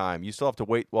every time, you still have to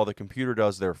wait while the computer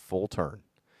does their full turn.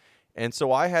 And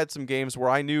so I had some games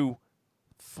where I knew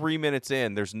 3 minutes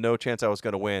in, there's no chance I was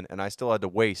going to win, and I still had to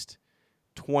waste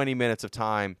 20 minutes of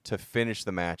time to finish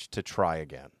the match to try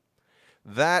again.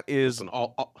 That is... Listen,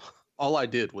 all I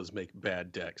did was make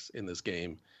bad decks in this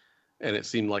game, and it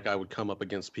seemed like I would come up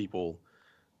against people,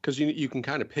 because you can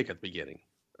kind of pick at the beginning,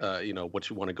 what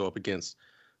you want to go up against,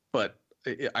 but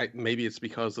maybe it's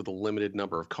because of the limited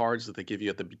number of cards that they give you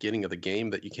at the beginning of the game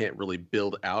that you can't really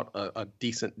build out a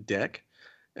decent deck.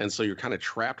 And so you're kind of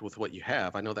trapped with what you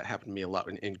have. I know that happened to me a lot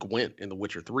in Gwent in The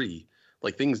Witcher 3.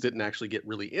 Like, things didn't actually get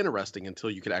really interesting until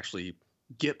you could actually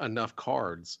get enough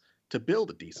cards to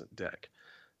build a decent deck.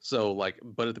 So,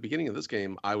 but at the beginning of this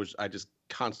game, I just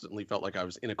constantly felt like I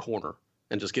was in a corner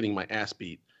and just getting my ass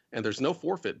beat. And there's no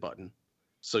forfeit button.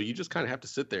 So you just kind of have to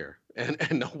sit there and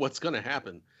know what's going to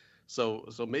happen. So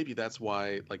maybe that's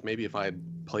why, maybe if I had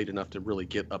played enough to really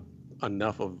get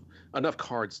enough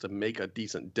cards to make a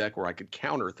decent deck where I could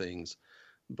counter things,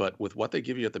 but with what they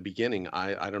give you at the beginning,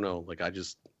 I don't know.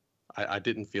 I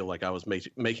didn't feel like I was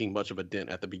making much of a dent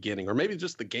at the beginning, or maybe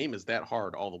just the game is that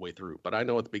hard all the way through. But I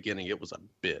know at the beginning it was a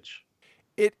bitch.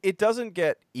 It doesn't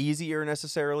get easier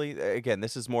necessarily. Again,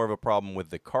 this is more of a problem with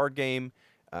the card game.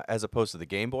 As opposed to the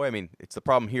Game Boy. I mean, it's the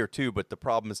problem here too, but the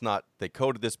problem is not they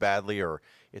coded this badly or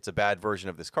it's a bad version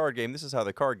of this card game. This is how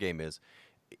the card game is.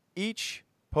 Each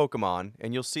Pokemon,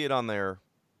 and you'll see it on their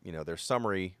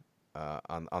summary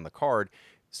on the card,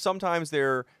 sometimes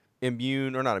they're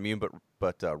immune, or not immune,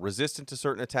 but resistant to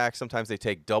certain attacks. Sometimes they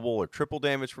take double or triple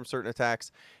damage from certain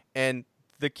attacks. And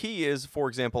the key is, for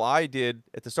example, I did,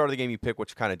 at the start of the game, you pick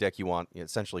which kind of deck you want,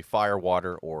 essentially fire,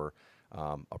 water, or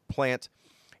a plant.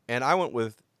 And I went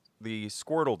with the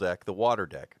Squirtle deck, the water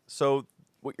deck. So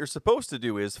what you're supposed to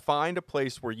do is find a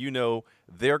place where you know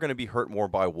they're going to be hurt more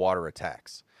by water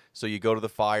attacks. So you go to the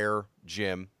fire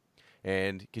gym,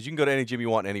 and because you can go to any gym you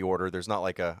want in any order. There's not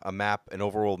like a map, an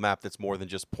overworld map that's more than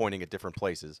just pointing at different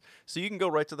places. So you can go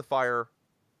right to the fire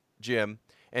gym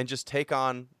and just take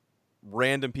on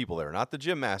random people there. Not the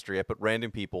gym master yet, but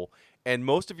random people. And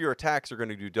most of your attacks are going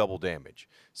to do double damage.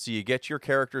 So you get your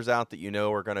characters out that you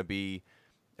know are going to be...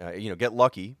 get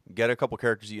lucky, get a couple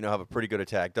characters that you know have a pretty good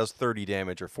attack, does 30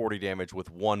 damage or 40 damage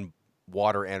with one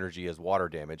water energy as water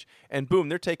damage, and boom,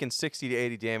 they're taking 60 to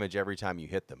 80 damage every time you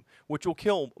hit them, which will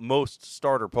kill most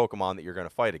starter Pokemon that you're going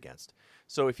to fight against.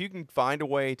 So if you can find a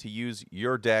way to use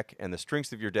your deck and the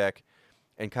strengths of your deck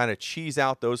and kind of cheese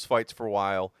out those fights for a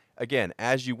while, again,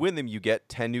 as you win them, you get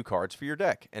 10 new cards for your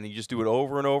deck, and you just do it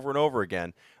over and over and over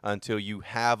again until you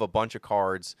have a bunch of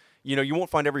cards. You won't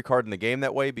find every card in the game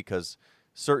that way because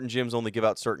certain gyms only give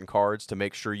out certain cards to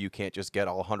make sure you can't just get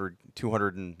all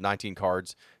 219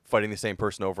 cards fighting the same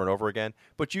person over and over again.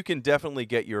 But you can definitely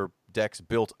get your decks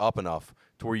built up enough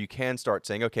to where you can start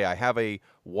saying, okay, I have a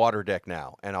water deck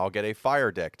now, and I'll get a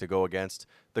fire deck to go against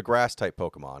the grass-type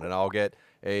Pokemon, and I'll get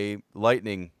a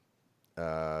lightning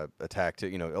attack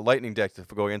to, a lightning deck to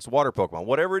go against water Pokemon.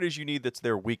 Whatever it is you need that's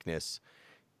their weakness,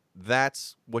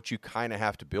 that's what you kind of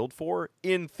have to build for,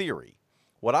 in theory.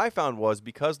 What I found was,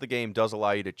 because the game does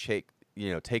allow you to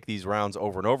take these rounds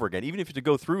over and over again, even if you have to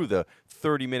go through the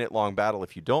 30-minute long battle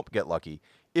if you don't get lucky,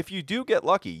 if you do get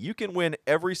lucky, you can win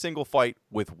every single fight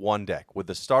with one deck. With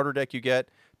the starter deck you get,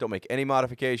 don't make any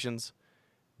modifications,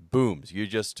 booms.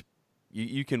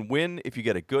 You can win if you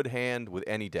get a good hand with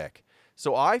any deck.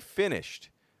 So I finished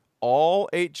all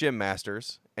 8 Gym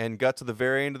Masters and got to the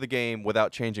very end of the game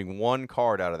without changing one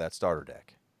card out of that starter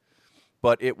deck.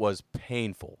 But it was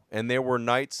painful. And there were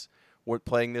nights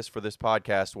playing this for this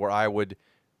podcast where I would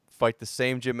fight the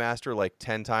same Gym Master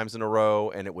 10 times in a row,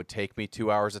 and it would take me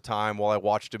 2 hours of time while I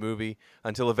watched a movie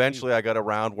until eventually I got a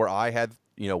round where I had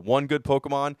one good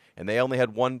Pokemon, and they only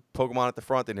had one Pokemon at the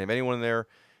front. They didn't have anyone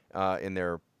in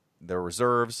their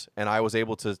reserves, and I was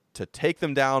able to take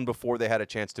them down before they had a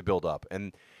chance to build up.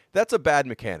 And that's a bad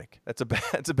mechanic. It's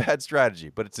a bad strategy,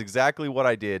 but it's exactly what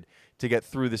I did to get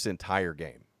through this entire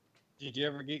game. Did you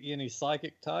ever get any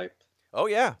psychic type? Oh,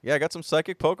 yeah. Yeah, I got some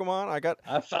psychic Pokemon.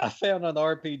 I found on the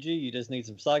RPG, you just need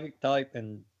some psychic type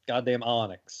and goddamn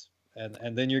Onyx,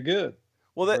 and then you're good.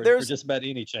 Well, for just about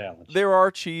any challenge. There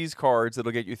are cheese cards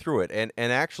that'll get you through it. And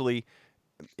actually,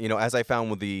 as I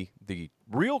found with the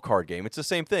real card game, it's the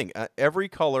same thing. Every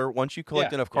color, once you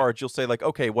collect enough cards, you'll say,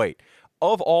 okay, wait.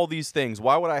 Of all these things,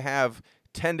 why would I have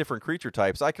 10 different creature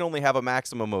types? I can only have a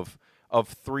maximum of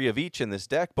 3 of each in this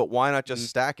deck, but why not just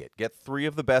stack it? Get 3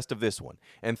 of the best of this one,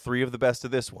 and 3 of the best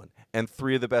of this one, and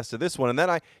 3 of the best of this one. And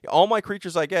then all my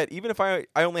creatures I get, even if I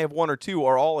only have 1 or 2,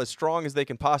 are all as strong as they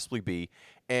can possibly be.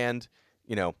 And,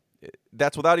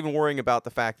 that's without even worrying about the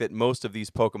fact that most of these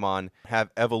Pokemon have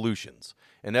evolutions.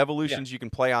 And evolutions you can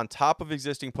play on top of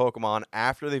existing Pokemon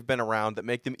after they've been around that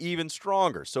make them even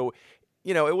stronger. So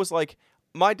it was like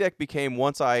my deck became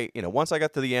once I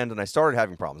got to the end and I started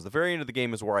having problems. The very end of the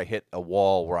game is where I hit a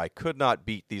wall where I could not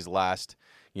beat these last,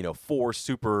 4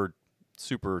 super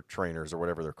trainers or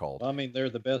whatever they're called. I mean, they're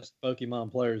the best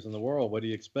Pokemon players in the world. What do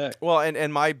you expect? Well,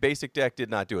 and my basic deck did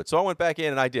not do it. So I went back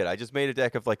in and I did. I just made a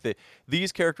deck of like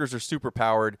these characters are super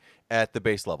powered at the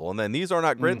base level. And then these are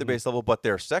not great at the base level, but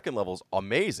their second level's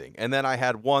amazing. And then I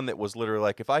had one that was literally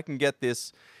like, if I can get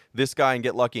this guy and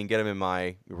get lucky and get him in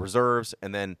my reserves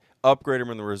and then upgrade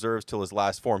him in the reserves till his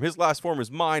last form. His last form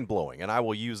is mind-blowing, and I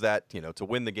will use that, to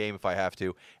win the game if I have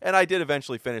to. And I did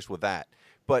eventually finish with that.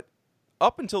 But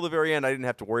up until the very end, I didn't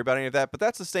have to worry about any of that. But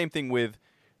that's the same thing with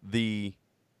the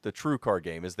true card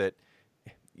game, is that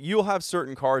you'll have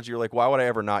certain cards you're like, why would I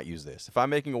ever not use this? If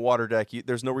I'm making a water deck,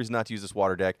 there's no reason not to use this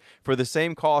water deck. For the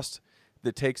same cost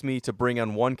that takes me to bring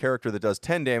on one character that does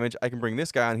 10 damage, I can bring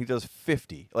this guy on, he does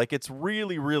 50. Like, it's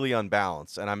really, really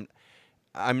unbalanced. And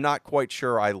I'm not quite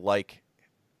sure I like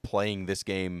playing this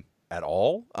game at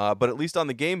all. But at least on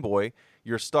the Game Boy,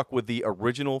 you're stuck with the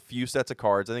original few sets of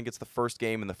cards. I think it's the first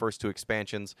game and the first 2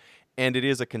 expansions, and it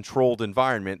is a controlled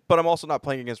environment. But I'm also not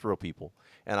playing against real people,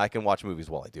 and I can watch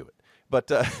movies while I do it. But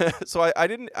so I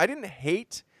didn't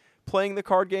hate playing the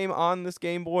card game on this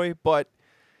Game Boy. But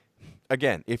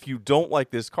again, if you don't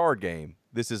like this card game,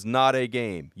 this is not a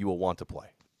game you will want to play.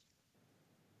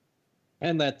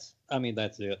 And that's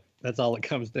it. That's all it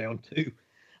comes down to.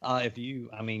 If you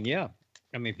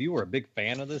were a big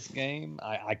fan of this game,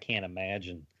 I can't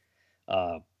imagine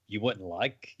you wouldn't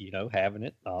like, having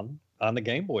it on the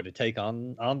Game Boy to take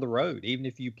on the road. Even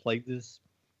if you played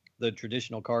the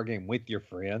traditional card game with your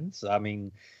friends. I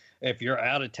mean, if you're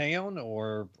out of town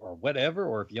or whatever,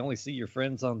 or if you only see your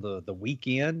friends on the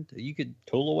weekend, you could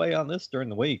tool away on this during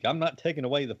the week. I'm not taking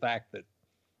away the fact that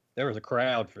there was a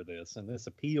crowd for this, and this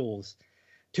appeals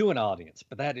to an audience,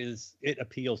 but it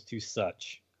appeals to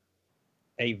such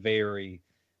a very,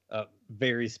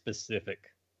 very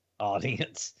specific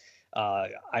audience.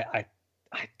 I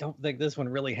don't think this one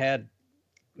really had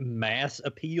mass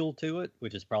appeal to it,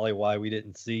 which is probably why we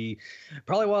didn't see,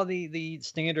 probably why the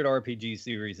standard RPG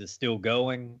series is still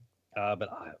going. But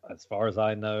as far as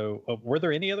I know, were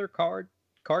there any other card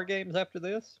games after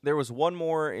this? There was one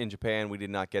more in Japan. We did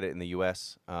not get it in the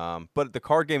U.S. But the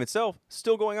card game itself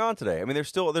still going on today. I mean,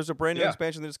 there's a brand new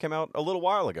expansion that just came out a little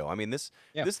while ago. I mean, this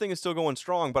thing is still going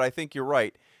strong. But I think you're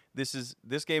right. This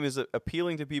game is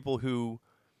appealing to people who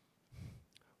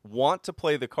want to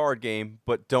play the card game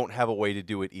but don't have a way to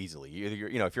do it easily.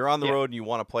 If you're on the road and you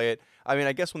want to play it. I mean,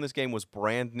 I guess when this game was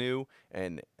brand new,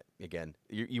 and again,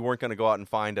 you weren't going to go out and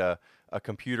find a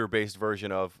computer-based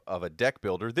version of a deck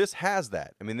builder. This has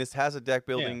that. I mean, this has a deck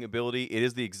building ability. It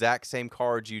is the exact same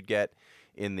cards you'd get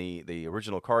in the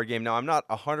original card game. Now, I'm not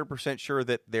 100% sure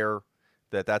that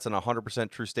that's an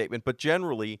 100% true statement, but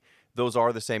generally, those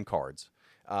are the same cards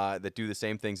that do the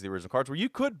same things as the original cards, where you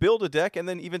could build a deck and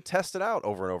then even test it out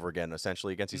over and over again,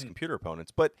 essentially, against these computer opponents.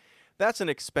 But that's an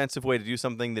expensive way to do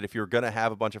something that if you're going to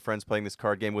have a bunch of friends playing this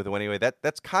card game with you anyway,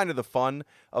 that's kind of the fun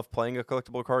of playing a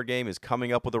collectible card game, is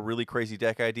coming up with a really crazy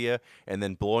deck idea and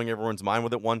then blowing everyone's mind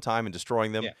with it one time and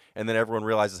destroying them. Yeah. And then everyone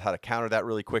realizes how to counter that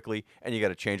really quickly, and you got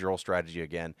to change your whole strategy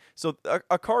again. So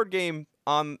a card game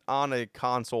on a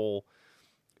console,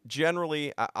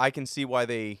 generally, I can see why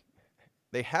they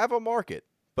have a market,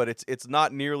 but it's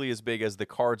not nearly as big as the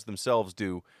cards themselves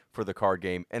do for the card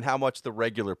game, and how much the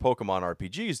regular Pokemon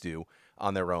RPGs do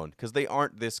on their own, because they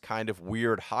aren't this kind of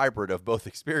weird hybrid of both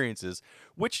experiences,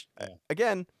 which,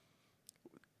 again,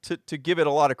 to give it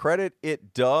a lot of credit,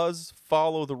 it does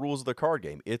follow the rules of the card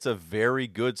game. It's a very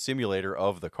good simulator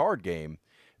of the card game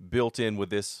built in with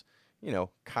this,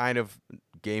 kind of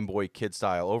Game Boy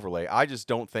kid-style overlay. I just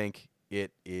don't think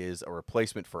it is a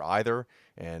replacement for either,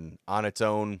 and on its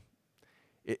own,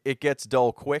 it gets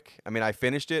dull quick. I mean, I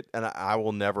finished it, and I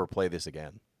will never play this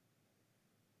again.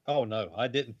 Oh, no, I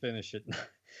didn't finish it,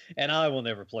 and I will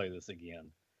never play this again.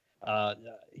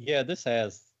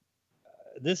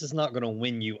 This is not going to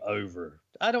win you over.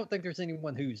 I don't think there's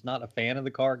anyone who's not a fan of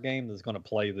the card game that's going to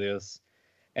play this,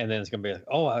 and then it's going to be like,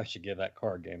 oh, I should give that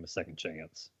card game a second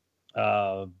chance.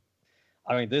 I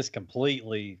mean, this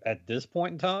completely, at this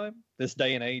point in time, this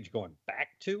day and age, going back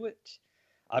to it,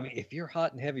 I mean, if you're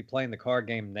hot and heavy playing the card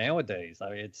game nowadays, I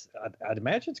mean, I'd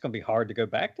imagine it's going to be hard to go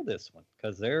back to this one,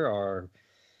 because there are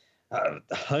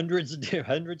hundreds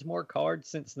more cards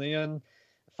since then.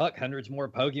 Hundreds more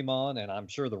Pokemon, and I'm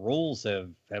sure the rules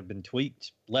have been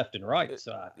tweaked left and right.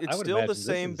 So it's still the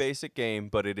same basic game,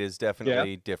 but it is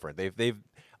definitely different. They've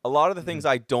a lot of the things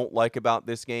I don't like about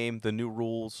this game, the new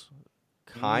rules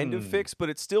kind of fix, but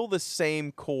it's still the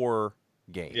same core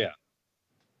game. Yeah.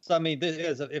 So I mean, this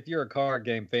is if you're a card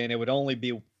game fan, it would only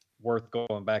be worth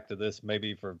going back to this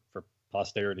maybe for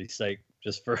posterity's sake,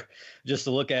 just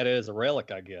to look at it as a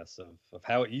relic, I guess, of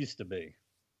how it used to be.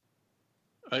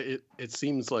 It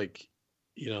seems like,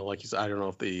 like you said, I don't know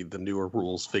if the newer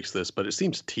rules fix this, but it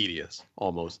seems tedious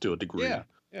almost to a degree. Yeah,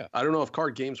 yeah. I don't know if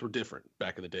card games were different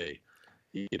back in the day.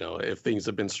 If things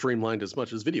have been streamlined as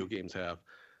much as video games have,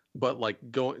 but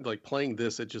playing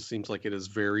this, it just seems like it is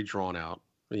very drawn out.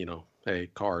 A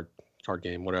card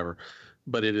game, whatever.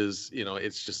 But it is,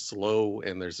 it's just slow,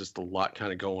 and there's just a lot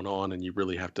kind of going on, and you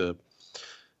really have to.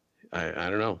 I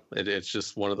don't know. It's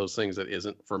just one of those things that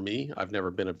isn't for me. I've never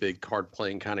been a big card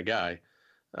playing kind of guy.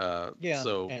 Yeah.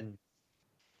 So And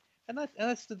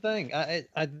that's the thing. I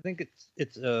think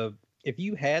it's if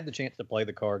you had the chance to play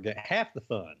the card game, half the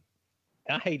fun.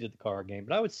 I hated the card game,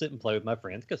 but I would sit and play with my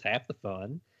friends because half the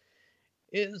fun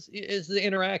is the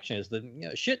interaction, is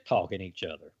the shit talking each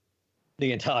other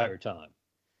the entire time.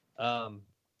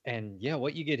 And yeah,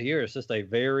 what you get here is just a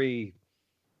very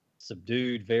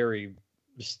subdued, very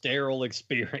sterile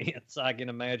experience. I can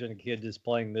imagine a kid just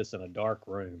playing this in a dark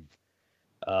room,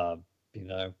 and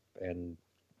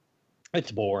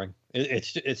it's boring.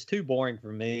 It's too boring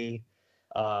for me.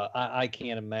 I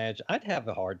can't imagine. I'd have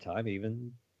a hard time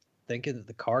even thinking that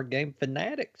the card game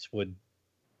fanatics would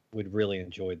really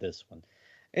enjoy this one.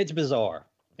 It's bizarre.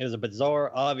 It was a bizarre,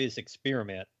 obvious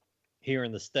experiment here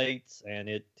in the States, and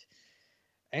it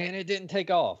didn't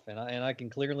take off, and I can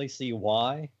clearly see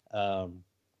why. And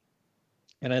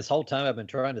this whole time I've been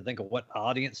trying to think of what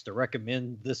audience to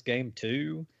recommend this game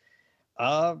to.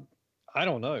 I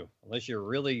don't know, unless you're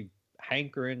really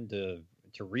hankering to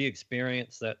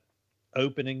re-experience that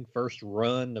opening first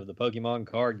run of the Pokemon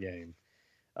card game.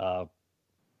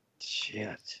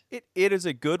 Shit. It is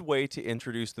a good way to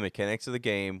introduce the mechanics of the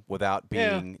game without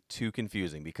being too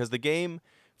confusing, because the game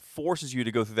forces you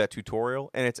to go through that tutorial,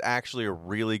 and it's actually a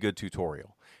really good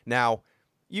tutorial. Now,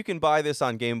 you can buy this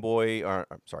on Game Boy,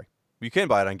 you can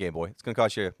buy it on Game Boy. It's going to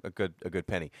cost you a good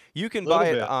penny. You can buy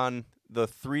it on the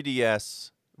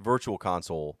 3DS Virtual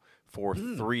Console for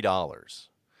 $3.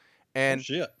 And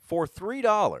for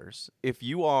 $3, if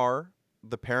you are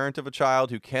the parent of a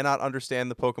child who cannot understand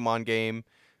the Pokemon game,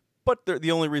 but the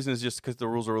only reason is just because the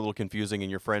rules are a little confusing and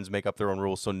your friends make up their own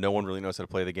rules, so no one really knows how to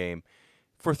play the game.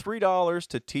 For $3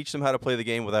 to teach them how to play the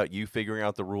game without you figuring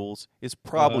out the rules is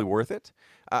probably worth it.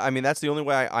 I mean, that's the only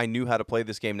way I knew how to play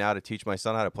this game now, to teach my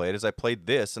son how to play it, is I played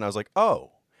this, and I was like,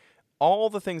 oh, all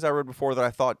the things I read before that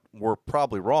I thought were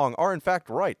probably wrong are in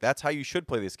fact right. That's how you should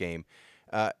play this game.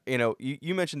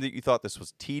 You mentioned that you thought this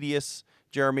was tedious,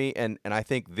 Jeremy, and I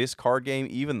think this card game,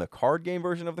 even the card game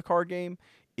version of the card game,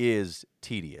 is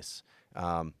tedious.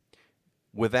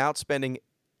 Without spending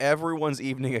everyone's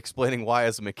evening explaining why,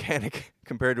 as a mechanic,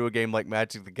 compared to a game like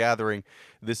Magic the Gathering,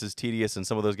 this is tedious and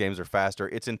some of those games are faster,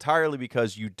 it's entirely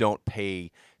because you don't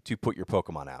pay to put your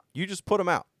Pokemon out. You just put them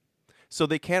out. So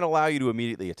they can't allow you to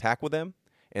immediately attack with them,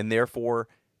 and therefore,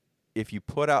 if you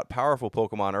put out powerful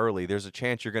Pokemon early, there's a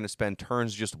chance you're going to spend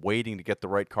turns just waiting to get the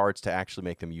right cards to actually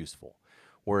make them useful.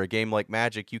 Where a game like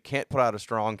Magic, you can't put out a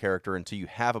strong character until you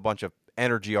have a bunch of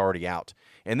energy already out.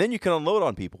 And then you can unload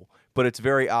on people, but it's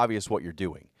very obvious what you're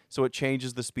doing. So it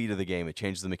changes the speed of the game. It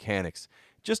changes the mechanics.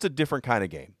 Just a different kind of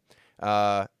game.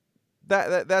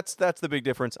 That's the big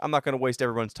difference. I'm not going to waste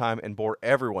everyone's time and bore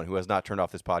everyone who has not turned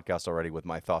off this podcast already with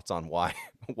my thoughts on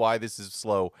why this is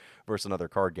slow versus another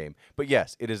card game. But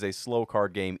yes, it is a slow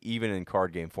card game, even in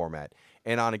card game format.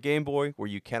 And on a Game Boy, where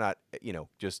you cannot,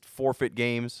 just forfeit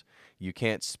games, you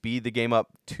can't speed the game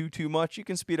up too much. You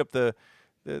can speed up the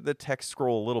text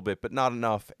scroll a little bit, but not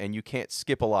enough, and you can't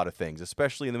skip a lot of things.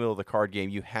 Especially in the middle of the card game,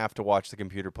 you have to watch the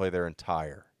computer play their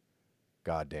entire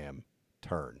goddamn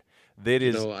turn. That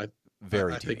is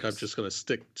very tedious. I think I'm just going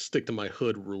to stick to my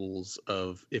hood rules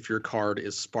of, if your card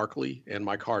is sparkly and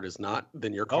my card is not,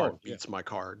 then your card beats my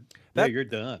card. You're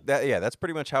done. That's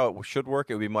pretty much how it should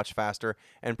work. It would be much faster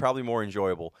and probably more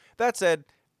enjoyable. That said,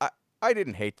 I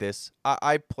didn't hate this.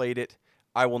 I played it.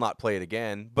 I will not play it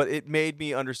again, but it made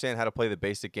me understand how to play the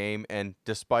basic game, and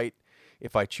despite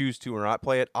if I choose to or not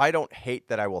play it, I don't hate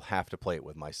that I will have to play it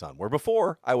with my son, where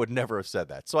before I would never have said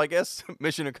that. So I guess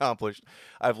mission accomplished.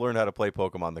 I've learned how to play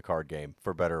Pokemon the card game,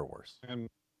 for better or worse. And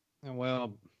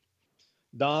well,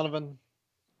 Donovan,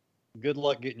 good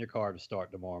luck getting your car to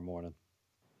start tomorrow morning.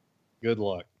 Good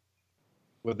luck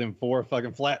with them 4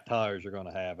 fucking flat tires you're going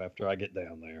to have after I get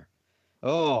down there.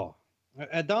 Oh,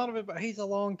 and Donovan, he's a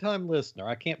long-time listener.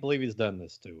 I can't believe he's done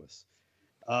this to us.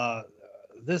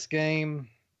 This game,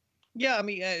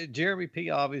 Jeremy P.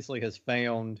 obviously has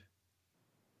found,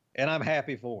 and I'm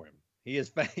happy for him. He has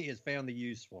found the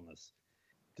usefulness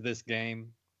to this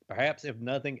game. perhaps if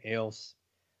nothing else,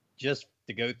 just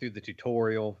to go through the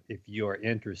tutorial if you are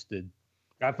interested.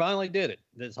 I finally did it.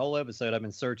 This whole episode, I've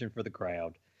been searching for the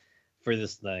crowd for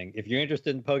this thing. If you're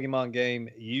interested in Pokemon game,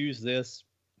 use this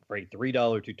for a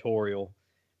 $3 tutorial.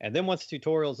 And then once the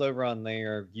tutorial's over on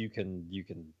there, you can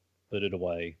put it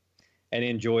away and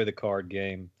enjoy the card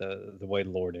game the way the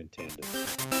Lord intended.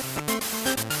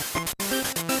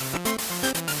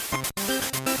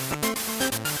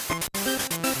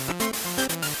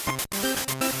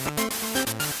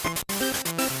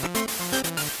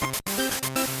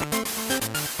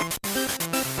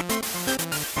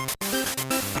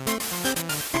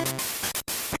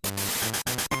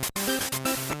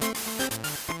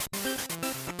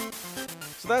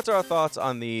 So that's our thoughts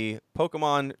on the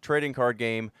Pokemon trading card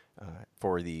game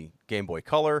for the Game Boy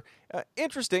Color.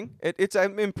 Interesting. It's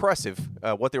impressive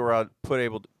what they were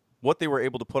able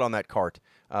to put on that cart,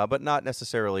 but not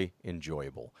necessarily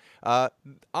enjoyable.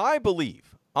 I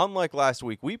believe, unlike last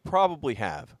week, we probably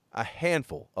have a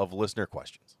handful of listener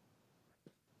questions.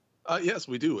 Yes,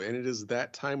 we do. And it is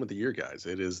that time of the year, guys.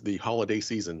 It is the holiday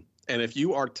season. And if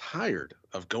you are tired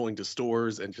of going to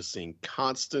stores and just seeing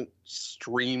constant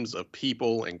streams of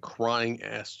people and crying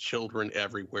ass children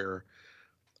everywhere,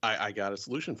 I got a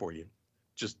solution for you.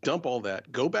 Just dump all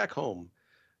that, go back home,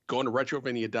 go on to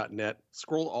retrovania.net,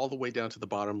 scroll all the way down to the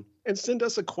bottom, and send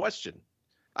us a question.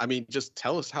 I mean, just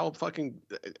tell us how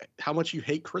much you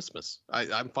hate Christmas.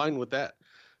 I'm fine with that.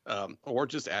 Or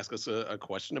just ask us a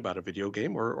question about a video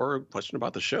game or a question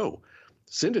about the show.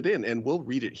 Send it in and we'll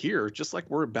read it here, just like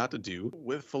we're about to do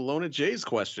with Philona J's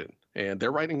question. And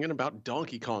they're writing in about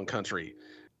Donkey Kong Country.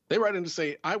 They write in to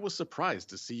say, I was surprised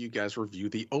to see you guys review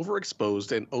the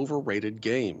overexposed and overrated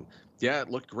game. Yeah, it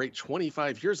looked great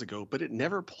 25 years ago, but it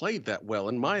never played that well,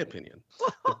 in my opinion.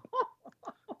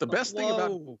 The best thing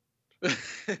about...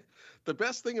 The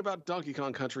best thing about Donkey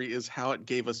Kong Country is how it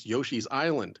gave us Yoshi's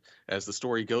Island. As the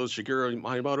story goes, Shigeru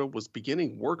Miyamoto was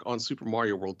beginning work on Super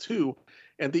Mario World 2,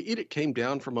 and the edict came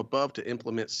down from above to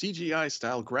implement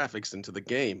CGI-style graphics into the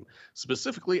game,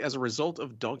 specifically as a result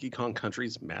of Donkey Kong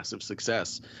Country's massive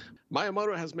success.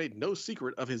 Miyamoto has made no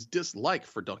secret of his dislike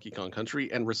for Donkey Kong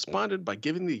Country and responded by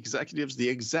giving the executives the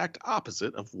exact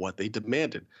opposite of what they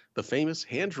demanded, the famous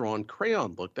hand-drawn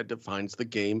crayon look that defines the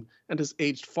game and has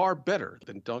aged far better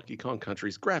than Donkey Kong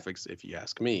Country's graphics, if you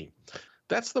ask me.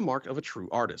 That's the mark of a true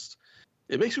artist.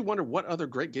 It makes you wonder what other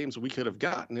great games we could have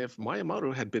gotten if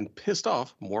Miyamoto had been pissed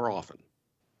off more often.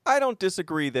 I don't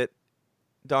disagree that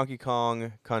Donkey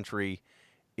Kong Country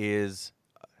is,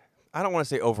 I don't want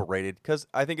to say overrated, because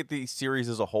I think the series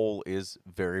as a whole is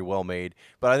very well made.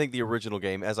 But I think the original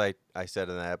game, as I said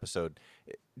in that episode,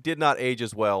 did not age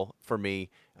as well for me.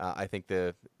 I think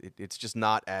it's just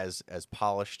not as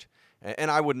polished.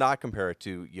 And I would not compare it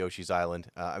to Yoshi's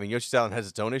Island. I mean, Yoshi's Island has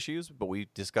its own issues, but we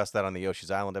discussed that on the Yoshi's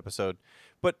Island episode.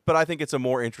 But I think it's a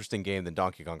more interesting game than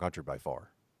Donkey Kong Country by far.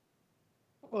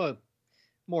 Well,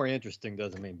 more interesting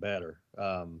doesn't mean better.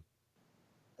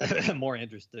 More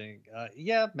interesting,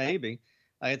 yeah, maybe.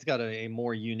 It's got a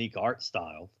more unique art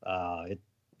style. It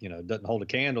doesn't hold a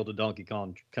candle to Donkey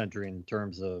Kong Country in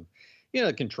terms of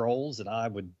controls, and I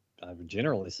would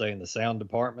generally say in the sound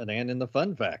department and in the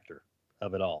fun factor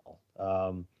of it all.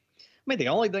 I mean, the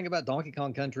only thing about Donkey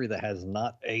Kong Country that has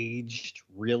not aged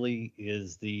really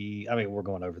is we're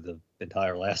going over the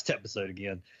entire last episode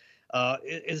again,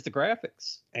 is the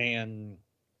graphics. And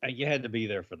you had to be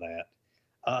there for that.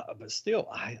 But still,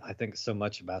 I think so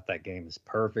much about that game is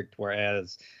perfect.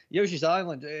 Whereas Yoshi's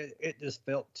Island, it just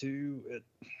felt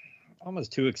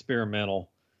almost too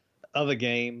experimental of a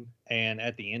game. And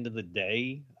at the end of the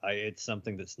day, it's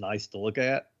something that's nice to look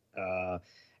at.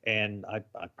 And I'd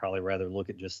probably rather look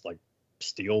at just like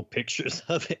still pictures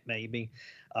of it maybe,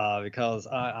 because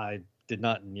I did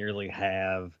not nearly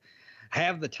have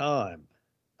the time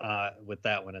with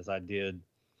that one as I did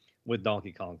with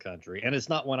Donkey Kong Country. And it's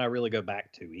not one I really go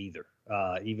back to either,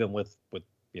 even with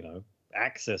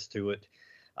access to it.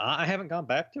 I haven't gone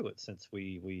back to it since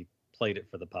we played it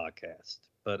for the podcast.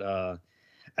 But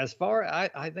as far,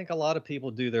 I think a lot of people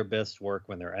do their best work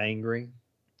when they're angry.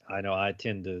 I know I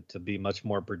tend to be much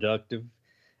more productive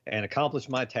and accomplish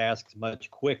my tasks much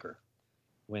quicker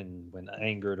when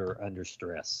angered or under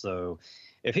stress. So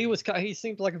if he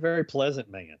seemed like a very pleasant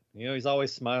man. He's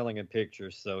always smiling in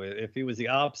pictures. So if he was the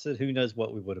opposite, who knows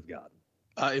what we would have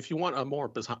gotten. If you want a more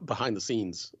behind the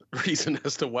scenes reason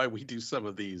as to why we do some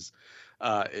of these,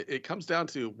 it comes down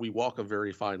to we walk a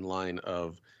very fine line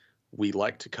of we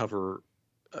like to cover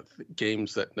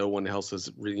games that no one else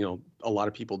has, a lot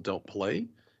of people don't play.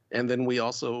 And then we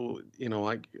also,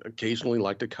 I occasionally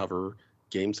like to cover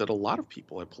games that a lot of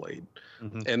people have played.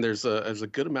 Mhm. And there's a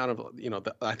good amount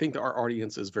of, I think our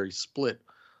audience is very split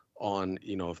on,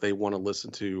 if they want to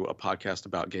listen to a podcast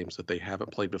about games that they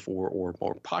haven't played before or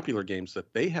more popular games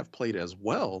that they have played as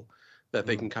well, that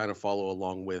they Mhm. can kind of follow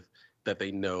along with, that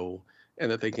they know, and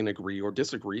that they can agree or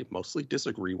disagree, mostly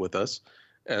disagree with us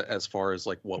as far as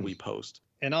like what we post.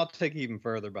 And I'll take you even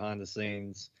further behind the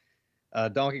scenes.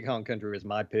 Donkey Kong Country is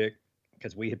my pick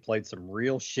because we had played some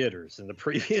real shitters in the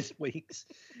previous weeks,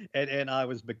 and I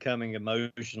was becoming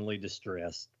emotionally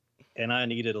distressed, and I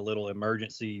needed a little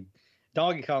emergency.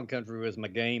 Donkey Kong Country was my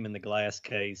game in the glass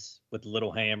case with the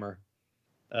little hammer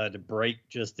to break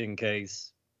just in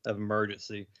case of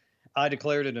emergency. I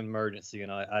declared it an emergency,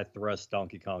 and I thrust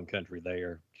Donkey Kong Country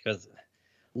there because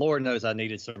Lord knows I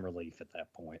needed some relief at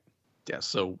that point. Yeah,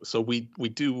 so we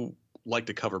do like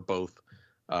to cover both.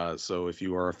 So if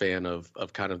you are a fan of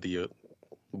kind of the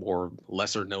more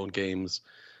lesser known games,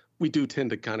 we do tend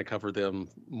to kind of cover them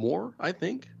more, I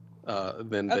think,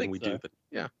 than we do.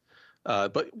 Yeah.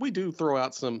 But we do throw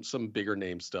out some bigger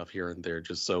name stuff here and there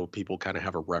just so people kind of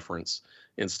have a reference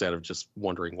instead of just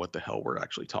wondering what the hell we're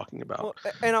actually talking about. Well,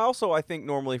 and also, I think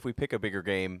normally if we pick a bigger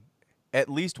game, at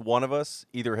least one of us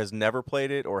either has never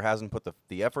played it or hasn't put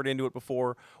the effort into it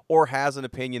before or has an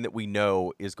opinion that we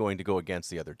know is going to go against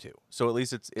the other two. So at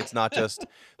least it's not just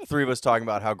three of us talking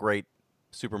about how great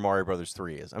Super Mario Brothers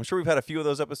 3 is. I'm sure we've had a few of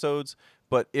those episodes,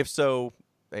 but if so,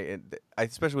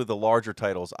 especially with the larger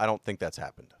titles, I don't think that's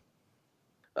happened.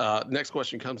 Next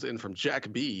question comes in from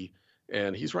Jack B,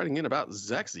 and he's writing in about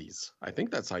Xerxes. I think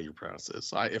that's how you pronounce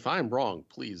this. If I'm wrong,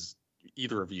 please,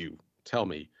 either of you, tell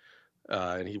me.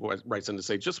 And he writes in to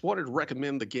say, just wanted to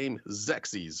recommend the game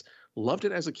Xerxes. Loved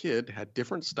it as a kid, had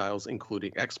different styles,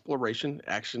 including exploration,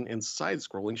 action, and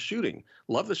side-scrolling shooting.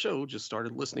 Love the show, just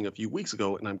started listening a few weeks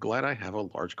ago, and I'm glad I have a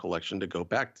large collection to go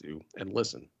back to and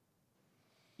listen.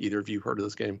 Either of you heard of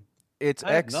this game? It's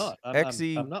I'm not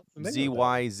familiar with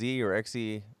XEZYZ or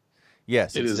XE.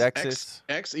 Yes, it it's is Xexis.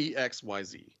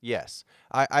 XEXYZ. Yes,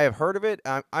 I have heard of it.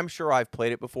 I'm sure I've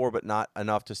played it before, but not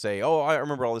enough to say, oh, I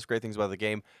remember all these great things about the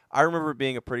game. I remember it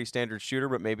being a pretty standard shooter,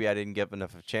 but maybe I didn't give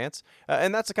enough of a chance.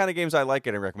 And that's the kind of games I like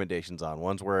getting recommendations on.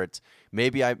 Ones where it's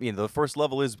maybe the first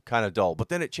level is kind of dull, but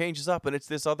then it changes up and it's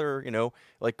this other,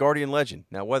 like Guardian Legend.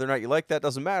 Now, whether or not you like that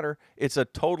doesn't matter. It's a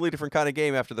totally different kind of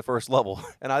game after the first level,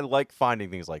 and I like finding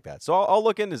things like that. So I'll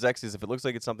look into Xexis. If it looks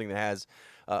like it's something that has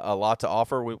a lot to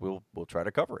offer, we'll try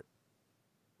to cover it.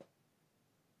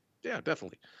 Yeah,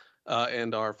 definitely.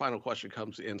 And our final question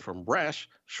comes in from Rash,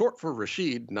 short for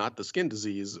Rashid, not the skin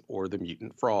disease or the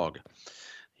mutant frog.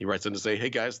 He writes in to say, hey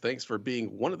guys, thanks for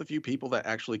being one of the few people that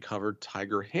actually covered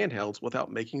Tiger handhelds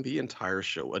without making the entire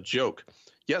show a joke.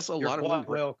 Yes, You're lot of them.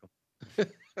 welcome.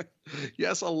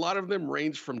 Yes, a lot of them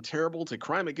range from terrible to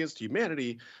crime against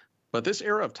humanity. But this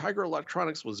era of Tiger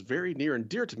Electronics was very near and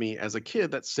dear to me as a kid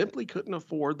that simply couldn't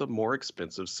afford the more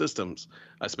expensive systems.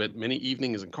 I spent many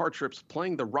evenings and car trips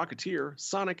playing the Rocketeer,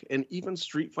 Sonic, and even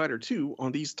Street Fighter II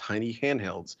on these tiny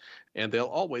handhelds, and they'll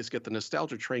always get the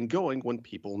nostalgia train going when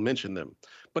people mention them.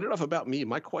 But enough about me.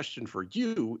 My question for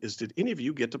you is, did any of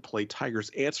you get to play Tiger's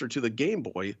answer to the Game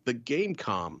Boy, the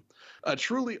Gamecom? A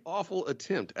truly awful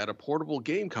attempt at a portable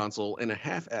game console and a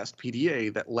half-assed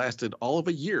PDA that lasted all of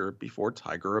a year before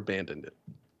Tiger abandoned it.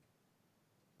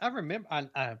 I remember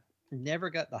I never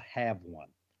got to have one.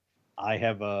 I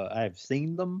have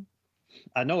seen them.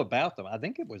 I know about them. I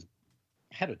think it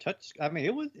had a touch. I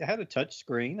mean, it had a touch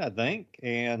screen, I think,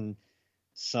 and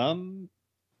some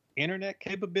internet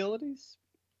capabilities.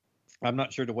 I'm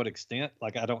not sure to what extent.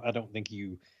 Like, I don't think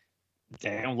you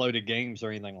downloaded games or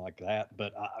anything like that,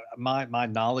 but my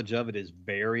knowledge of it is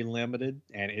very limited,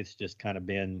 and it's just kind of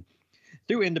been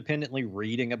through independently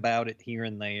reading about it here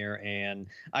and there. And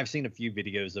I've seen a few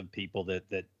videos of people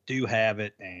that do have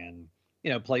it and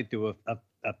played through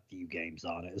a few games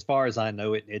on it. As far as I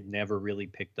know, it never really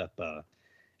picked up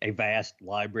a vast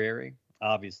library.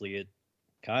 Obviously, it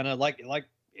kind of like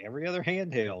every other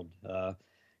handheld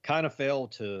kind of fell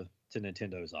to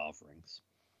Nintendo's offerings.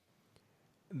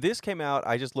 This came out,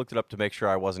 I just looked it up to make sure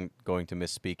I wasn't going to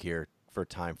misspeak here for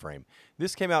time frame.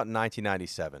 This came out in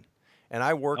 1997, and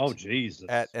I worked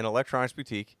at an electronics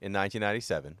boutique in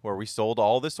 1997 where we sold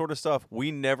all this sort of stuff.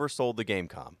 We never sold the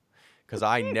Gamecom because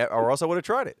or else I would have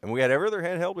tried it. And we had every other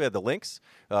handheld. We had the Lynx.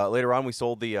 Later on, we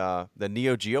sold the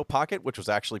Neo Geo Pocket, which was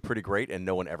actually pretty great, and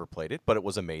no one ever played it, but it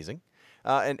was amazing.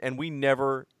 And we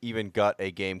never even got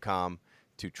a Gamecom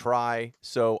to try.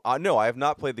 So, no, I have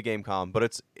not played the Gamecom,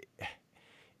 but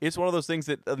it's one of those things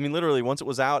that, I mean, literally, once it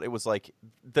was out, it was like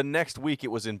the next week it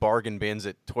was in bargain bins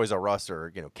at Toys R Us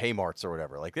or, Kmart's or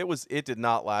whatever. Like, it did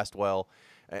not last well.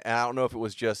 And I don't know if it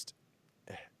was just,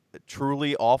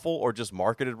 truly awful or just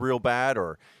marketed real bad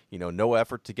or, no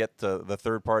effort to get the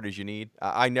third parties you need,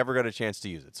 I never got a chance to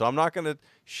use it. So I'm not going to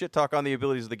shit talk on the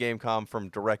abilities of the Gamecom from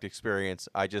direct experience.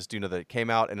 I just do know that it came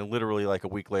out and literally like a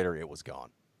week later it was gone.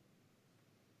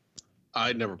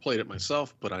 I never played it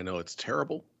myself, but I know it's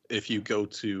terrible. If you go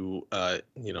to,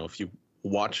 if you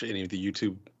watch any of the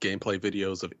YouTube gameplay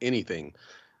videos of anything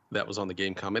that was on the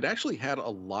Gamecom, it actually had a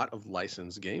lot of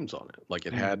licensed games on it. Like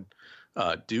it had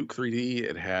Duke 3D,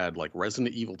 it had like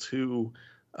Resident Evil 2,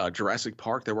 Jurassic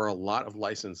Park. There were a lot of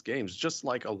licensed games, just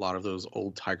like a lot of those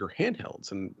old Tiger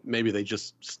handhelds. And maybe they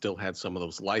just still had some of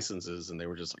those licenses and they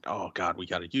were just like, oh God, we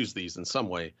got to use these in some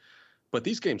way. But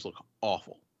these games look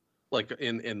awful. Like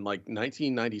in like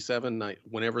 1997,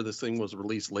 whenever this thing was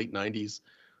released, late 90s,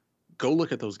 go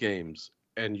look at those games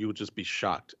and you would just be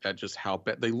shocked at just how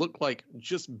bad they look. Like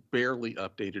just barely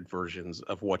updated versions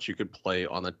of what you could play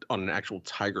on an actual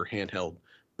Tiger handheld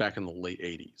back in the late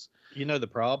 80s. You know the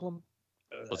problem?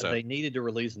 What's that? They needed to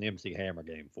release an MC Hammer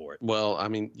game for it. Well, I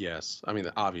mean, yes. I mean,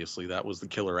 obviously that was the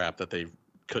killer app that they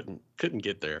couldn't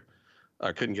get there.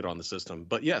 Couldn't get on the system.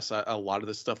 But yes, a lot of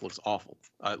this stuff looks awful.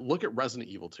 Look at Resident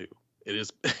Evil 2. It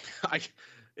is,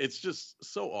 it's just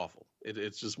so awful.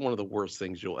 It's just one of the worst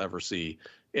things you'll ever see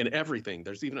in everything.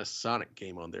 There's even a Sonic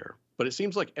game on there, but it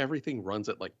seems like everything runs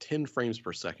at like 10 frames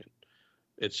per second.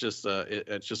 It's just,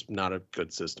 it's just not a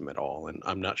good system at all. And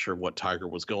I'm not sure what Tiger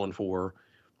was going for.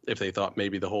 If they thought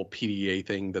maybe the whole PDA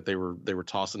thing that they were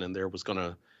tossing in there was going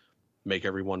to make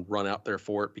everyone run out there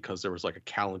for it because there was like a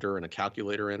calendar and a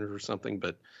calculator in it or something.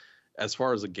 But as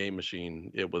far as a game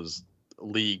machine, it was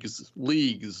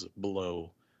leagues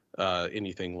below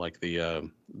anything like the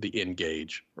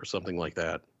N-Gage or something like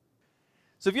that.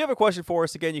 So if you have a question for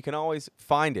us, again, you can always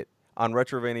find it on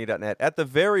retrovania.net. At the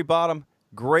very bottom,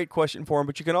 great question form,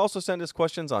 but you can also send us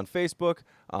questions on Facebook,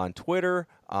 on Twitter,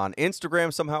 on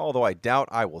Instagram somehow, although I doubt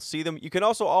I will see them. You can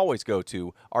also always go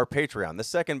to our Patreon, the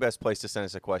second best place to send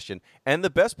us a question, and the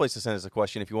best place to send us a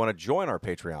question if you want to join our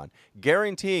Patreon,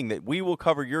 guaranteeing that we will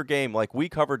cover your game like we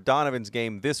covered Donovan's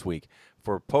game this week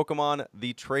for Pokemon,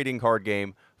 the trading card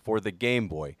game for the Game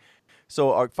Boy.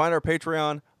 So find our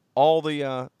Patreon, all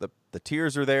the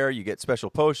tiers are there. You get special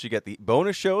posts. You get the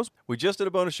bonus shows. We just did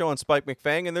a bonus show on Spike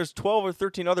McFang, and there's 12 or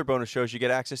 13 other bonus shows you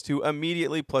get access to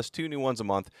immediately, plus 2 new ones a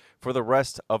month for the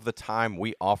rest of the time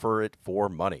we offer it for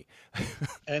money.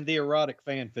 And the erotic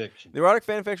fan fiction. The erotic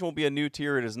fan fiction will be a new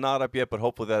tier. It is not up yet, but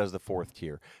hopefully that is the 4th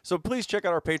tier. So please check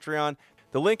out our Patreon.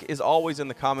 The link is always in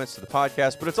the comments to the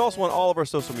podcast, but it's also on all of our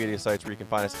social media sites where you can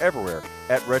find us everywhere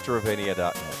at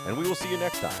retrovania.net. And we will see you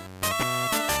next time.